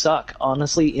 It's going to suck.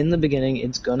 Honestly, in the beginning,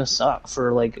 it's going to suck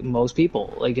for, like, most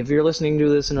people. Like, if you're listening to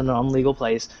this in a non-legal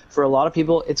place, for a lot of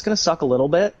people, it's going to suck a little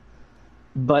bit,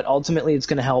 but ultimately it's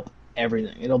going to help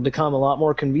everything. It'll become a lot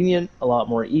more convenient, a lot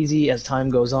more easy as time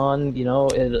goes on.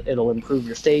 It'll improve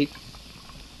your state.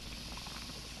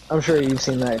 I'm sure you've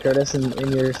seen that, Curtis,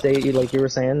 in your state. Like you were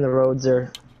saying, the roads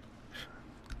are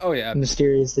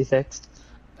mysteriously fixed.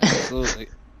 Absolutely.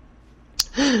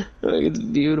 It's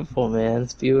beautiful, man.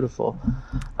 It's beautiful.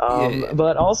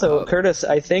 But also, Curtis,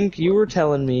 I think you were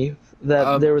telling me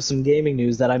that there was some gaming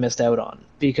news that I missed out on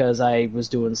because I was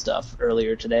doing stuff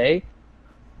earlier today.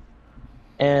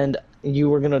 And you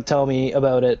were going to tell me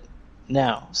about it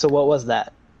now. So what was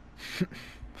that?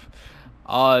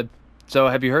 So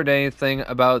have you heard anything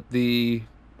about the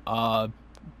Call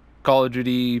of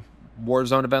Duty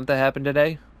Warzone event that happened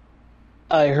today?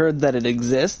 I heard that it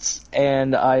exists,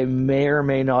 and I may or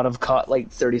may not have caught like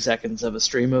 30 seconds of a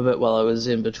stream of it while I was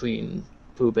in between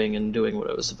pooping and doing what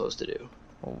I was supposed to do.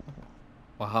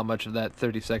 Well, how much of that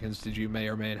 30 seconds did you may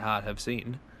or may not have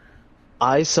seen?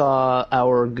 I saw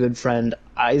our good friend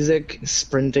Isaac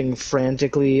sprinting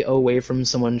frantically away from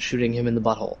someone shooting him in the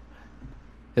butthole.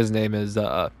 His name is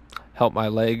Help My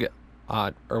Leg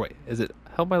on, or wait, is it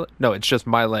Help My Leg? No, it's just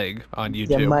My Leg on Yeah,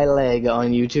 YouTube. My Leg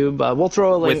on YouTube. We'll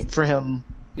throw a link for him.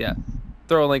 Yeah,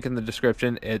 throw a link in the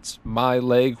description. It's My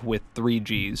Leg with 3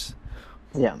 G's.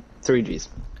 Yeah, 3 G's.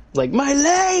 Like, my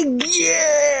leg,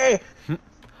 yeah!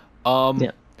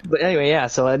 Yeah. But anyway, yeah,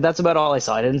 so that's about all I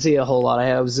saw. I didn't see a whole lot.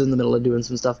 I was in the middle of doing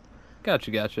some stuff.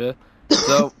 Gotcha.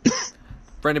 So,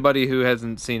 for anybody who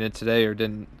hasn't seen it today or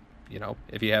didn't,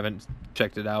 if you haven't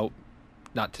checked it out,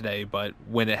 not today, but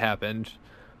when it happened,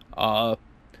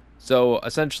 so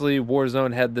essentially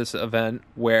Warzone had this event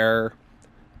where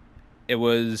it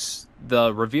was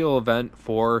the reveal event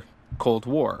for Cold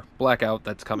War, Blackout,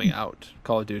 that's coming out.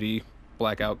 Call of Duty,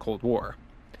 Blackout, Cold War.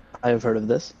 I've heard of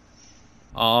this.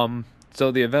 So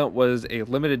the event was a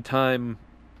limited time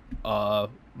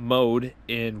mode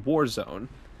in Warzone.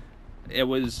 It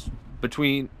was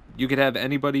you could have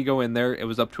anybody go in there. It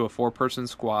was up to a 4-person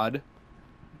squad.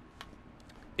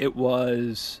 It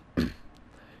was,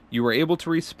 you were able to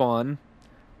respawn.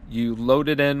 You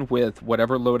loaded in with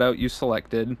whatever loadout you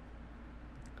selected.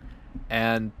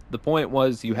 And the point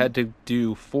was you had to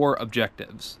do 4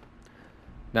 objectives.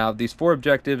 Now, these 4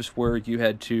 objectives were you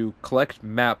had to collect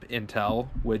map intel,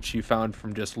 which you found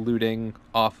from just looting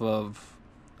off of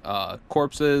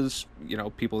corpses,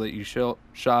 people that you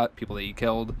shot, people that you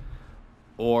killed,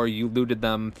 or you looted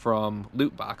them from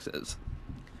loot boxes.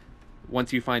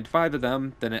 Once you find 5 of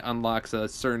them, then it unlocks a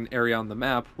certain area on the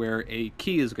map where a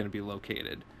key is going to be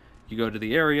located. You go to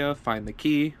the area, find the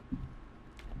key.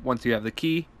 Once you have the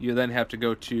key, you then have to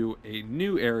go to a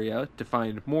new area to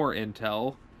find more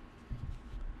intel.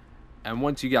 And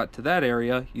once you got to that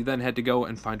area, you then had to go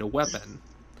and find a weapon.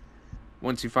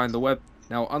 Once you find the weapon...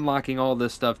 Now, unlocking all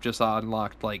this stuff just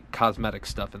unlocked, cosmetic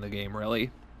stuff in the game,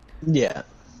 really. Yeah.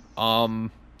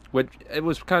 Which, it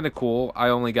was kind of cool. I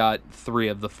only got 3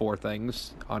 of the 4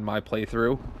 things on my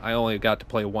playthrough. I only got to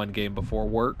play 1 game before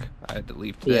work. I had to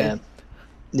leave today.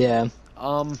 Yeah.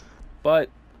 But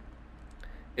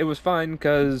it was fine,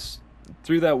 because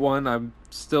through that one, I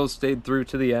still stayed through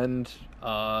to the end.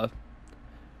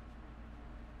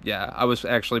 Yeah, I was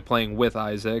actually playing with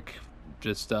Isaac.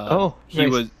 Just, he nice.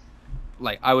 was,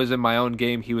 I was in my own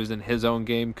game, he was in his own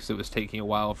game, because it was taking a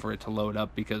while for it to load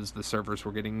up, because the servers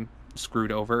were getting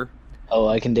screwed over. Oh,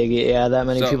 I can dig it. Yeah, that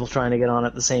many people trying to get on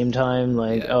at the same time,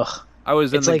 ugh. I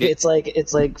was in it's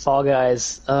like Fall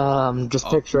Guys. Just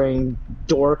picturing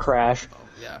door crash. Oh,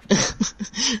 yeah.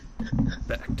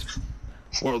 Back to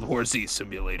World War Z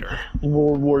simulator.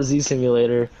 World War Z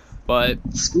simulator. But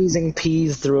squeezing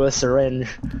peas through a syringe.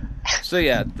 So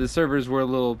yeah, the servers were a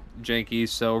little janky,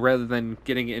 so rather than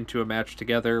getting into a match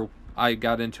together, I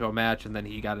got into a match and then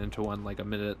he got into one a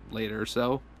minute later or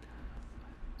so.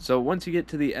 So once you get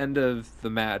to the end of the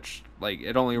match,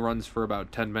 it only runs for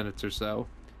about 10 minutes or so.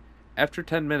 After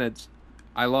 10 minutes,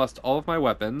 I lost all of my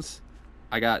weapons.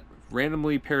 I got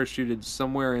randomly parachuted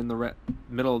somewhere in the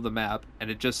middle of the map, and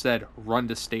it just said, run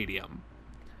to stadium.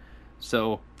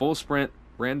 So, full sprint,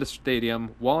 ran to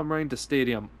stadium. While I'm running to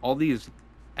stadium,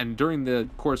 and during the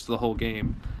course of the whole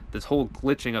game, this whole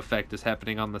glitching effect is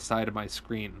happening on the side of my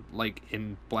screen, like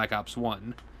in Black Ops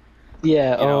 1.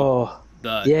 Yeah,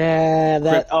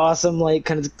 that awesome,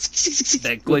 kind of...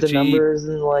 that glitchy... With the numbers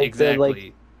and,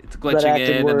 exactly. It's glitching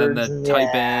in, and then the type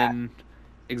yeah. in...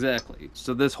 Exactly.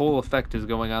 So this whole effect is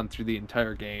going on through the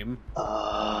entire game. Oh,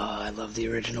 I love the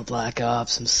original Black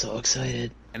Ops. I'm so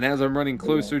excited. And as I'm running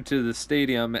closer to the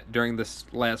stadium during this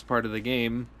last part of the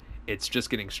game, it's just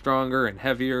getting stronger and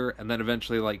heavier, and then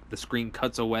eventually, the screen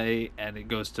cuts away, and it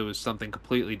goes to something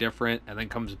completely different, and then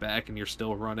comes back, and you're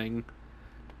still running.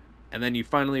 And then you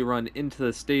finally run into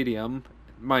the stadium.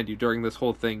 Mind you, during this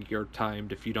whole thing, you're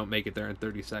timed. If you don't make it there in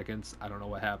 30 seconds, I don't know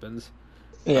what happens.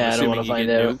 Yeah, I don't want to find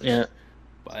out. Nuked, yeah.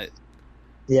 But...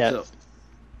 Yeah.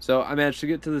 So I managed to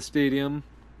get to the stadium.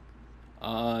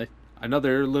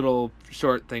 Another little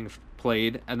short thing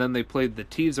played, and then they played the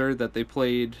teaser that they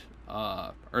played,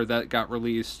 or that got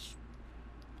released,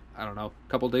 I don't know,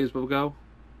 a couple days ago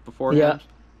beforehand.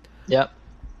 Yeah.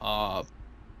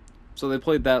 So they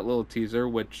played that little teaser,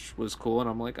 which was cool, and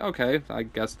I'm like, okay, I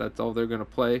guess that's all they're gonna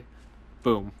play.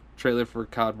 Boom. Trailer for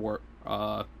Call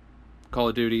of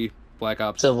Duty, Black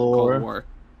Ops, Cold War.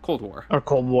 Or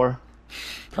Cold War.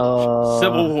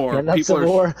 Civil War. Yeah, not Civil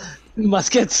War.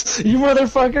 Muskets. You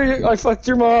motherfucker. I fucked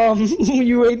your mom.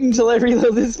 You wait until I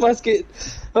reload this musket.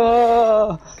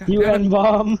 You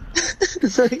N-bomb.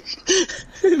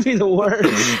 It'd be the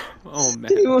worst. Oh, man.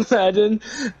 Can you imagine?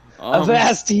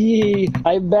 Avast ye,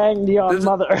 I banged your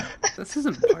mother. This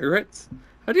isn't pirates.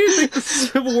 How do you think the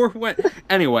Civil War went?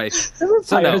 Anyway. There were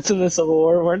pirates in the Civil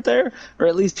War, weren't there? Or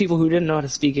at least people who didn't know how to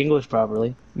speak English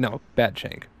properly. No, Bad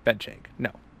Shank.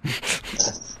 No.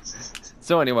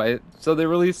 So anyway, so they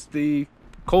released the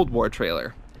Cold War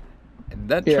trailer. And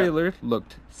that Yeah. trailer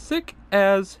looked sick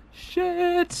as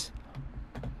shit.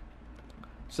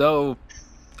 So,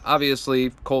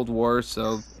 obviously, Cold War,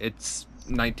 so it's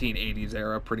 1980s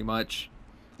era pretty much.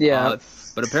 Yeah.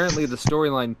 But apparently the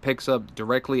storyline picks up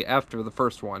directly after the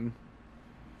first one.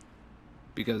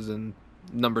 Because in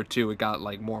number 2 it got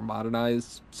like more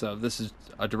modernized. So this is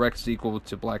a direct sequel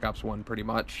to Black Ops 1 pretty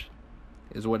much,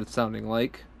 is what it's sounding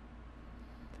like.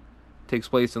 Takes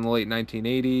place in the late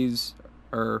 1980s,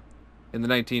 or in the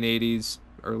 1980s,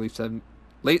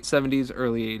 late 70s,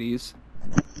 early 80s.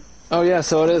 Oh yeah,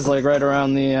 so it is like right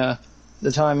around the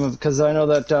time of, because I know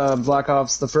that Black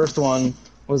Ops, the first one,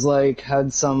 was like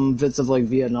had some bits of like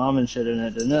Vietnam and shit in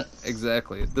it, didn't it?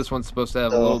 Exactly. This one's supposed to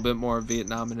have a So, little bit more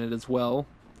Vietnam in it as well.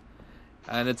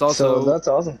 And it's so also that's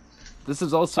awesome. this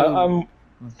is I, also I'm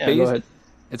yeah, go based ahead.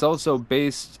 it's also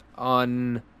based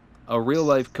on a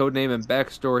real-life codename and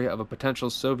backstory of a potential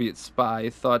Soviet spy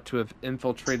thought to have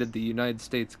infiltrated the United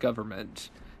States government,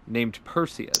 named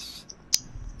Perseus.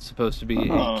 Supposed to be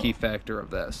a Oh. key factor of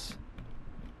this.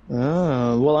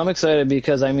 Oh, well, I'm excited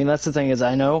because I mean that's the thing is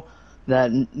I know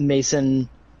that Mason.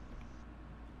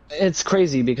 It's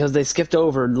crazy because they skipped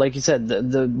over, like you said,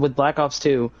 the with Black Ops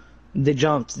 2, they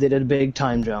jumped. They did a big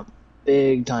time jump,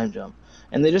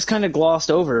 and they just kind of glossed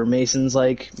over Mason's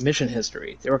like mission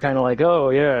history. They were kind of like, oh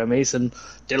yeah, Mason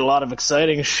did a lot of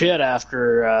exciting shit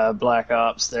after Black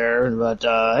Ops there, but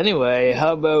anyway,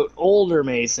 how about older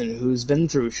Mason who's been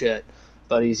through shit,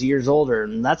 but he's years older,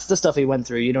 and that's the stuff he went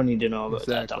through. You don't need to know about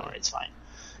that. Don't Exactly. worry, it's fine.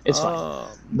 It's fine. Um,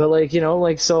 But like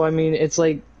like so, I mean, it's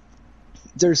like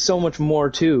there's so much more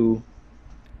too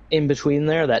in between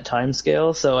there, that time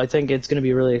scale. So I think it's going to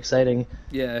be really exciting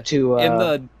yeah. to.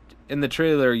 In the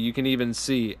trailer, you can even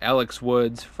see Alex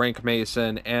Woods, Frank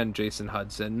Mason, and Jason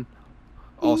Hudson,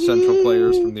 all central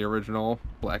players from the original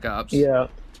Black Ops. Yeah,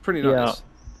 It's pretty yeah. nice.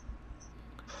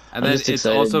 And I'm then just it's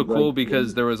excited, also like, cool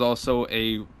because there was also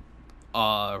a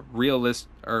realist,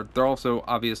 or they're also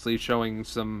obviously showing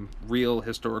some real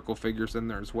historical figures in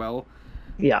there as well.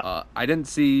 Yeah. I didn't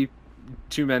see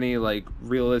too many like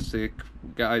realistic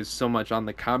guys so much on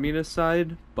the communist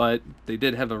side, but they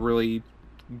did have a really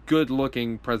good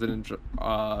looking President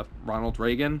Ronald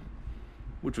Reagan,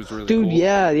 which was really Dude, cool.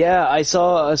 yeah. I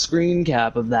saw a screen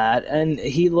cap of that, and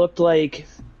he looked like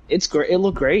it's great. It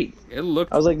looked great. It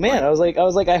looked I was like, man, I was like,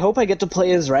 I hope I get to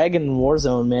play as Reagan in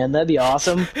Warzone, man. That'd be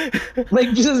awesome.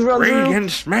 Like, just run Reagan through,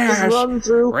 smash! just run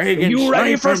through. Reagan You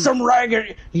ready for sniping! some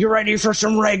Reagan? You ready for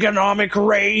some Reaganomic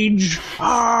rage?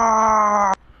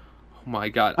 Ah! Oh my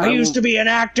god! I used to be an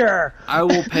actor. I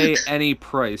will pay any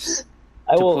price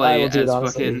I to will play do it, as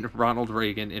honestly. fucking Ronald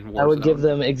Reagan in Warzone. I would give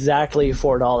them exactly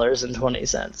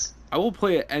 $4.20. I will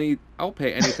play I'll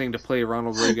pay anything to play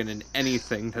Ronald Reagan in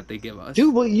anything that they give us.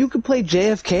 Dude, well, you could play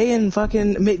JFK and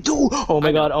fucking. Dude, oh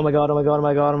my god, oh my god, oh my god, oh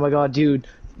my god, oh my god, dude.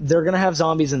 They're gonna have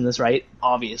zombies in this, right?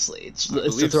 Obviously. It's the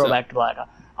believe so. throwback to Black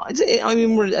Ops. I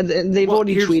mean, they've Well,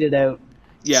 already tweeted out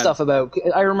yeah, stuff about.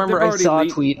 I remember they've I already saw a le-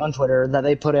 tweet on Twitter that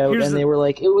they put out, Here's and the- they were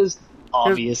like, it was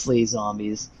obviously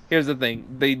zombies. Here's the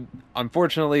thing.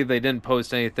 Unfortunately they didn't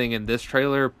post anything in this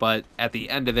trailer, but at the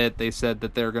end of it they said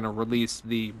that they're gonna release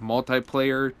the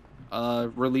multiplayer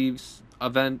release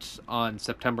event on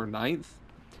September 9th.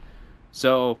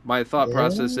 So my thought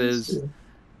process is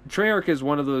Treyarch is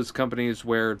one of those companies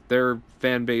where their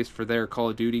fan base for their Call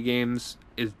of Duty games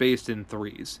is based in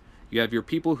threes. You have your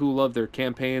people who love their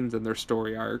campaigns and their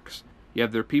story arcs. You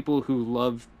have their people who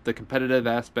love the competitive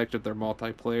aspect of their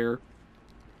multiplayer.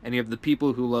 And you have the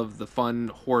people who love the fun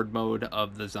horde mode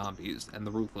of the zombies and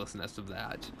the ruthlessness of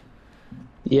that.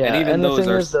 Yeah, And even the those thing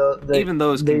are is, though, even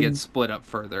those can get split up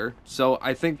further. So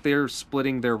I think they're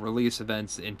splitting their release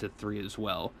events into 3 as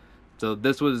well. So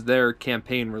this was their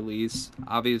campaign release.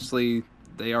 Obviously,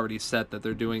 they already set that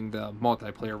they're doing the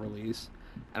multiplayer release.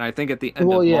 And I think at the end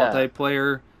of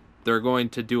multiplayer, they're going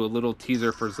to do a little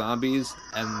teaser for zombies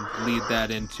and lead that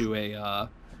into a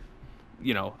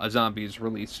zombies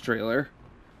release trailer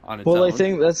on its own. I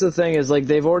think that's the thing is like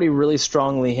they've already really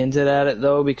strongly hinted at it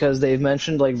though, because they've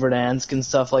mentioned like Verdansk and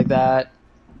stuff like that,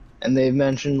 and they've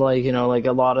mentioned like like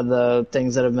a lot of the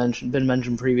things that have been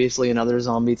mentioned previously in other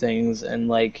zombie things, and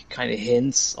like kind of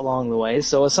hints along the way.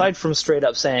 So aside from straight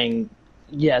up saying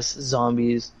yes,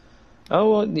 zombies,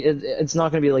 it's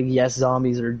not going to be like yes,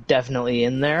 zombies are definitely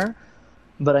in there,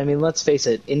 but I mean let's face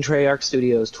it, in Treyarch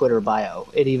Studios Twitter bio,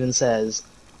 it even says.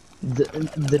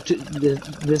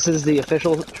 This is the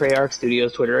official Treyarch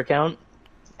Studios Twitter account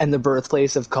and the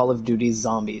birthplace of Call of Duty's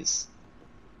zombies.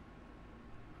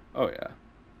 Oh yeah.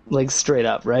 like straight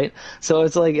up, right? So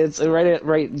it's like it's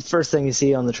right first thing you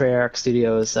see on the Treyarch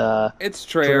Studios It's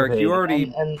Twitter Treyarch. You page,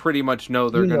 already and pretty much know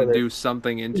they're you gonna know that, do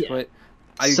something into yeah. it.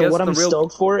 I So guess what the I'm real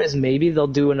stoked for is maybe they'll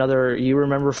do another. You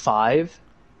remember Five?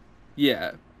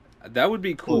 yeah, that would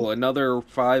be cool. Another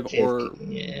five or JFK,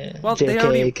 yeah, well,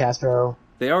 JFK, Castro,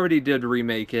 they already did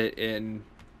remake it in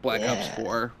Black Ops yeah.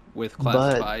 4 with But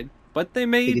Classified, but they they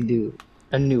made could do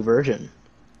a new version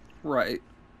right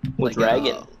with like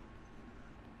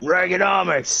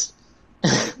Reaganomics.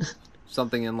 like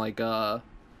something in like I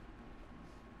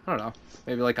don't know,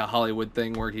 maybe like a Hollywood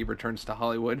thing where he returns to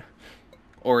Hollywood,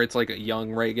 or it's like a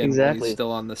young Reagan while he's Exactly.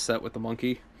 still on the set with the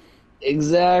monkey.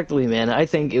 Exactly, man. I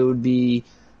think it would be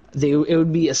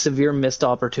a severe missed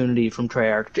opportunity from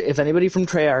Treyarch. If anybody from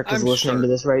Treyarch is I'm listening to sure.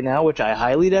 this right now, which I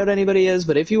highly doubt anybody is,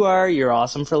 but if you are, you're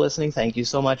awesome for listening. Thank you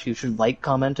so much. You should like,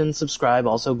 comment, and subscribe.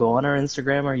 Also, go on our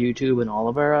Instagram, our YouTube, and all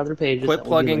of our other pages Quit that will be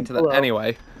plugging to linked the below.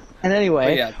 anyway. And But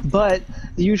anyway, yeah, but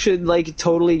you should like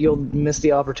totally you'll miss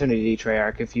the opportunity,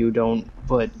 Treyarch, if you don't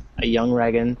put a young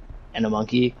Reagan and a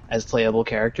monkey as playable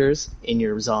characters in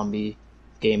your zombie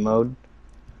game mode.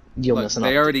 You'll look, miss an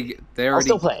opportunity. they I'll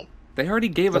still already play. they already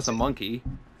gave us a Still play. monkey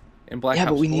in Black Yeah,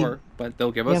 but Ops we need 4, but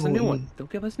they'll give yeah, us a but we new one. need They'll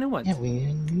give us new ones. yeah, we need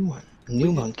a new one. A new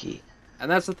We monkey.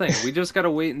 and that's the thing. We just gotta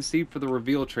wait and see for the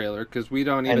reveal trailer because we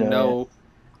don't I even know, yeah. know.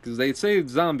 Because they say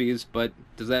it's zombies, but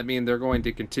does that mean they're going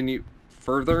to continue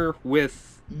further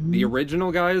with the Mhm.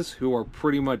 original guys who are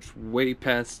pretty much way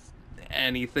past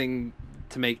anything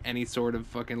to make any sort of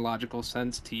fucking logical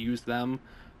sense to use them,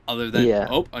 other than Yeah.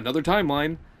 oh another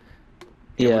timeline.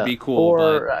 It would Yeah. be cool, but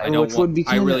Or I don't which want. would be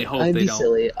I kind really of hope I'd they be don't.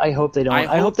 silly. I hope they don't. I I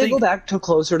hope hope they they go back to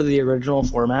closer to the original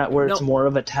format where it's no. more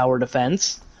of a tower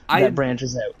defense I that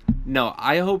branches out. No,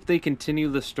 I hope they continue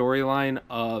the storyline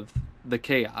of the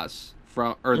Chaos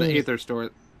from or the Mm. Aether story.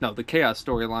 No, the Chaos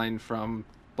storyline from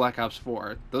Black Ops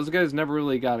 4. Those guys never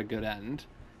really got a good end,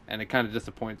 and it kind of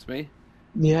disappoints me.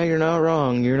 Yeah, you're not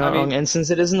wrong. You're I not wrong. mean, And since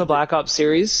it is in the Black Ops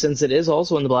series, since it is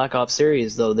also in the Black Ops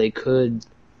series, though, they could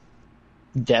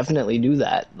definitely do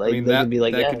that. I Like mean they could that be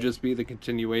like, that yeah, could just be the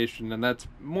continuation, and that's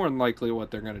more than likely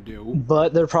what they're gonna do.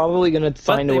 but they're probably gonna But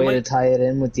find a way to tie it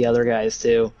in with the other guys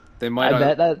too. they I might,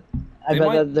 bet that I they bet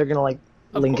might, that they're gonna like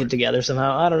of link it course, together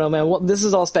somehow. I don't know, man. Well, this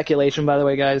is all speculation, by the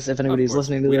way, guys. If of anybody's course.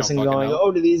 listening to We this don't and fucking going, know.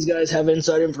 "Oh, do these guys have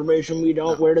inside information we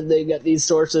don't? No. Where did they get these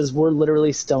sources?" We're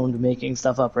literally stoned making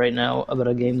stuff up right now about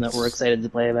a game that we're excited to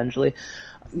play eventually.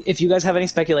 If you guys have any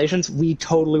speculations, we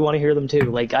totally want to hear them too.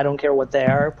 Like, I don't care what they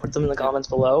are. Put them in the Yep. comments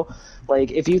below.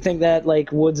 Like, if you think that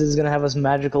like Woods is gonna have this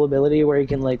magical ability where he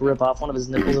can like rip off one of his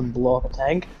nipples and blow up a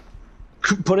tank,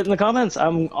 put it in the comments.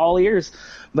 I'm all ears.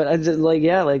 But I just, like,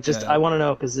 yeah, like just Yeah. I want to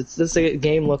know because it's this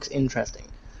game looks interesting.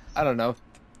 I don't know.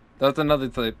 That's another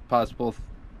possible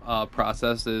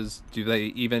process is do they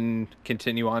even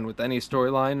continue on with any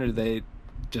storyline or do they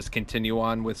just continue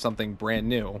on with something brand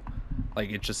new? Like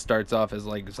it just starts off as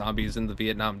like zombies in the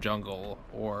Vietnam jungle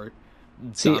or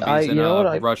See, zombies in you know what a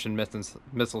I Russian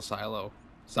missile silo.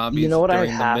 you know what I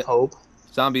During half hope.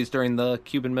 zombies during the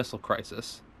Cuban Missile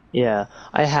Crisis. Yeah,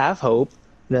 I half hope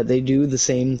that they do the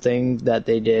same thing that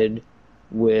they did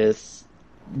with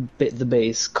the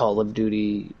base Call of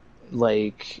Duty,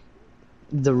 like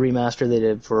the remaster they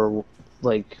did for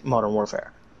like Modern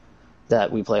Warfare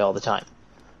that we play all the time.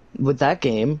 With that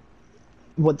game,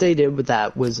 what they did with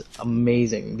that was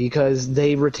amazing because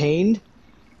they retained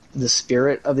the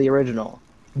spirit of the original,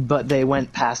 but they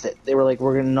went past it. They were like,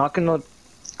 we're not going to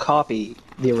copy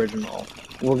the original.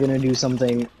 We're going to do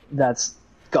something that's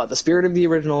got the spirit of the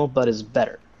original, but is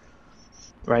better.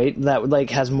 Right? That like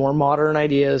has more modern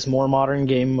ideas, more modern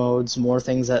game modes, more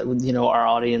things that we know our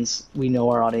audience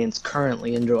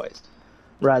currently enjoys,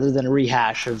 rather than a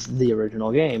rehash of the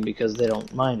original game because they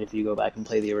don't mind if you go back and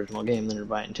play the original game, then you're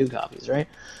buying 2 copies, right?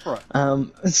 Right.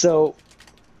 So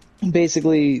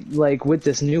basically, like with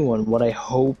this new one, what I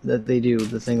hope that they do,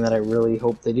 the thing that I really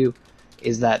hope they do,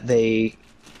 is that they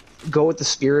go with the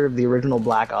spirit of the original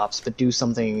Black Ops, but do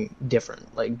something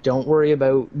different. Like, don't worry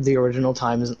about the original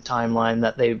timeline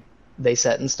that they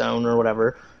set in stone or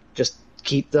whatever. Just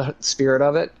keep the spirit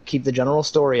of it, keep the general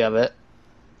story of it,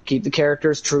 keep the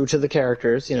characters true to the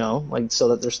characters, like so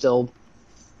that they're still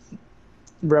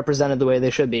represented the way they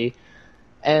should be,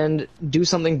 and do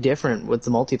something different with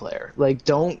the multiplayer. Like,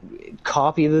 don't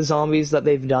copy the zombies that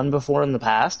they've done before in the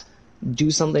past.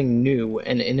 Do something new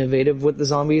and innovative with the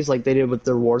zombies like they did with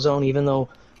their Warzone, even though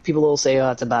people will say, oh,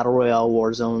 it's a battle royale,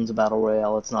 Warzone's a battle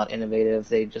royale, it's not innovative,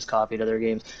 they just copied other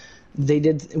games. They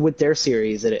did with their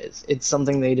series, it is. It's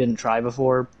something they didn't try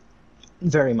before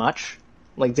very much.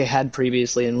 Like they had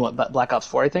previously in Black Ops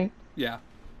 4, I think. Yeah.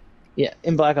 Yeah,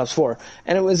 in Black Ops 4.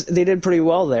 And they did pretty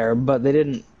well there, but they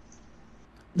didn't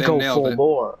go full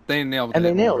bore. They nailed and it.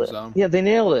 They nailed Warzone. it. Yeah, they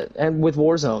nailed it. And with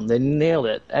Warzone, they nailed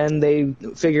it. And they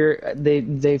figured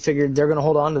they're going to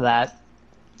hold on to that.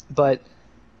 But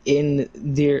in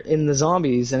the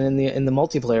zombies and in the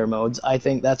multiplayer modes, I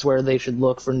think that's where they should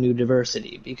look for new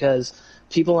diversity, because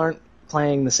people aren't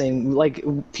playing the same. Like,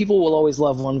 people will always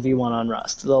love 1v1 on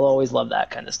Rust. They'll always love that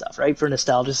kind of stuff, right? For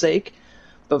nostalgia's sake.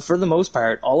 But for the most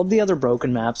part, all of the other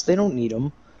broken maps, they don't need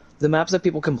them. The maps that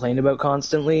people complain about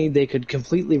constantly, they could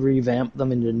completely revamp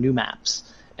them into new maps.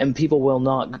 And people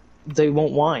they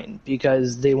won't whine,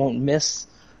 because they won't miss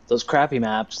those crappy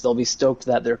maps. They'll be stoked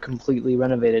that they're completely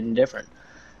renovated and different.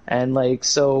 And, like,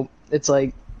 so it's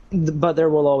like, but there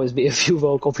will always be a few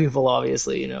vocal people,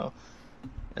 obviously,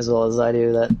 as well as I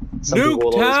do, that some people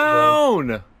will always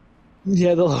Nuketown!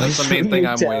 Yeah, they'll always That's the main thing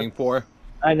I'm Nuketown. waiting for.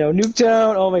 I know,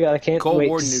 Nuketown. Oh my god, I can't Cold wait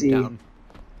War to Nuketown. see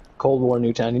Cold War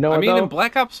Nuketown. You know what, I mean, though? in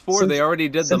Black Ops 4, they already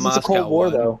did the Moscow it's a Cold War,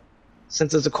 one. though.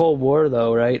 Since it's a Cold War,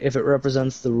 though, right? If it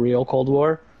represents the real Cold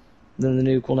War, then the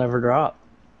nuke will never drop.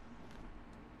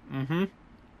 Mm-hmm.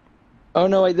 Oh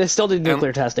no, wait, they still did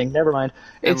nuclear testing. Never mind.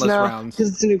 It's endless now rounds.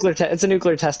 because it's a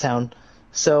nuclear test town,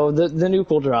 so the nuke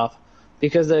will drop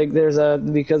because they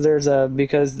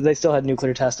still had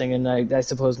nuclear testing, and I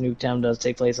suppose Nuketown does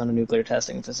take place on a nuclear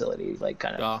testing facility, like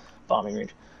kind of bombing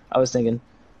range. I was thinking,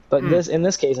 but in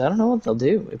this case, I don't know what they'll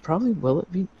do.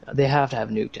 They have to have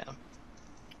Nuketown.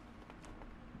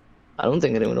 I don't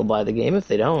think anyone will buy the game if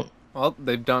they don't. Well,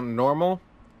 they've done normal,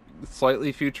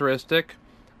 slightly futuristic,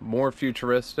 more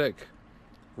futuristic,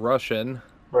 Russian.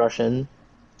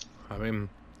 I mean,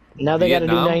 now they got to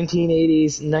do Vietnam?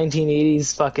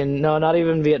 1980s fucking, no, not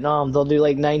even Vietnam. They'll do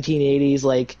like 1980s,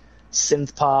 like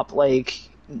synth pop, like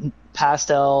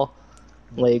pastel,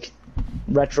 like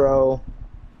retro,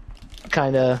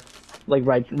 kind of like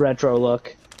retro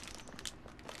look,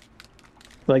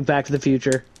 like Back to the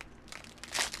Future.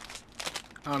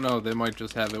 I don't know, they might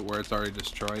just have it where it's already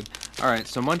destroyed. Alright,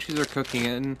 so munchies are cooking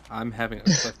in. I'm having a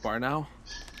Cliff Bar now.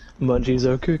 Munchies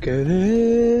are cooking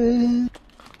it.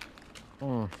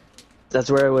 Oh. That's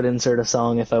where I would insert a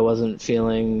song if I wasn't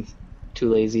feeling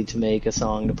too lazy to make a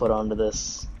song to put onto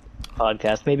this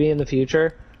podcast. Maybe in the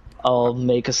future, I'll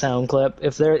make a sound clip.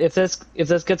 If this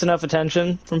gets enough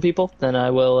attention from people, then I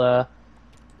will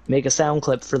make a sound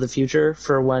clip for the future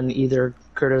for when either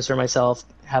Curtis or myself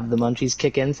have the munchies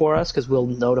kick in for us, because we'll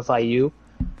notify you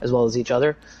as well as each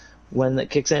other when that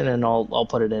kicks in, and I'll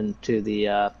put it into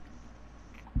the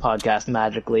podcast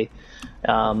magically.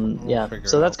 Yeah,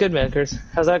 so that's good, man. Curtis,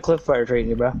 how's that Cliff Bar treating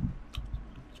you, bro?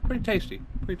 It's pretty tasty.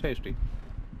 Pretty tasty.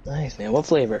 Nice, man. What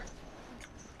flavor?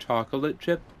 Chocolate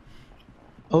chip.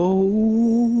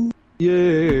 Oh,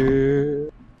 yeah.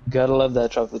 Gotta love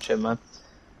that chocolate chip, man.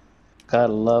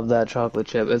 Gotta love that chocolate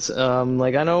chip. It's,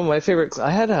 like, I know my favorite...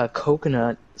 I had a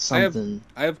coconut something.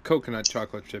 I have coconut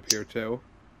chocolate chip here, too.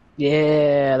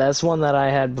 Yeah, that's one that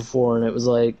I had before, and it was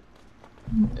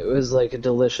like a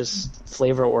delicious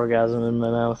flavor orgasm in my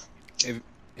mouth.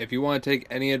 If you want to take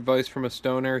any advice from a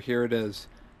stoner, here it is.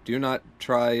 Do not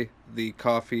try the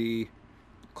coffee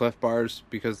Cliff Bars,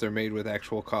 because they're made with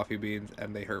actual coffee beans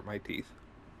and they hurt my teeth.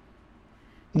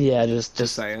 Yeah, just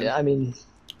saying. I mean,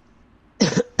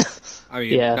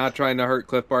 yeah. Not trying to hurt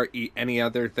Cliff Bar. Eat any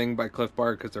other thing by Cliff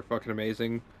Bar because they're fucking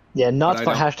amazing. Yeah,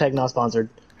 hashtag not sponsored.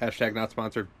 Hashtag not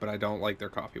sponsored, but I don't like their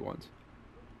coffee ones.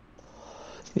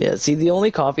 Yeah, see, the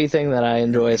only coffee thing that I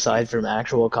enjoy aside from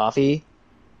actual coffee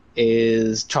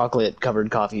is chocolate-covered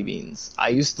coffee beans. I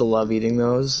used to love eating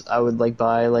those. I would, like,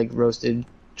 buy, like, roasted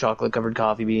chocolate-covered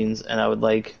coffee beans, and I would,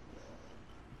 like,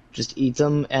 just eat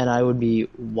them, and I would be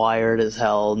wired as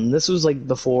hell. And this was, like,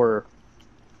 before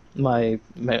my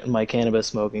cannabis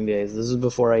smoking days. This was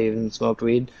before I even smoked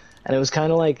weed. And it was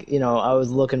kind of like, I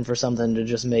was looking for something to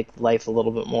just make life a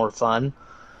little bit more fun,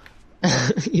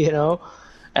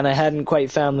 And I hadn't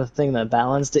quite found the thing that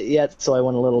balanced it yet, so I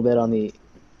went a little bit on the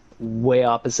way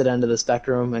opposite end of the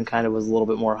spectrum and kind of was a little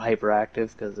bit more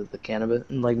hyperactive because of the cannabis,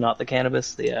 like not the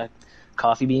cannabis, the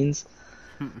coffee beans.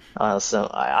 So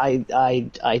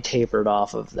I tapered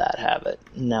off of that habit.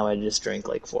 Now I just drink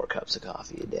like 4 cups of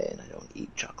coffee a day, and I don't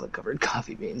eat chocolate-covered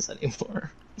coffee beans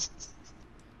anymore.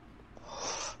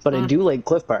 But I do like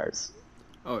Cliff Bars.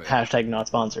 Oh, yeah. Hashtag not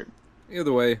sponsored.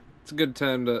 Either way, it's a good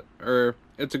time to, or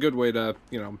it's a good way to,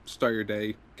 start your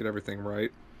day, get everything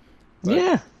right.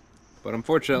 But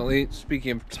unfortunately, speaking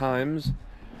of times,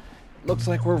 looks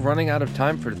like we're running out of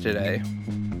time for today.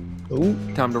 Ooh.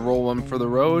 Time to roll one for the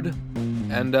road.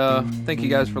 And thank you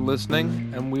guys for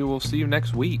listening, and we will see you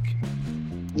next week.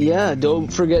 Yeah,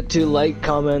 don't forget to like,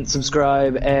 comment,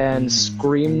 subscribe, and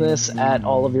scream this at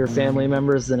all of your family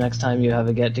members the next time you have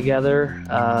a get-together,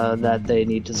 that they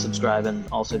need to subscribe and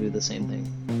also do the same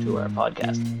thing to our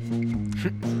podcast.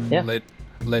 Yeah.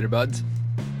 Later, buds.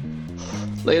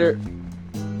 Later.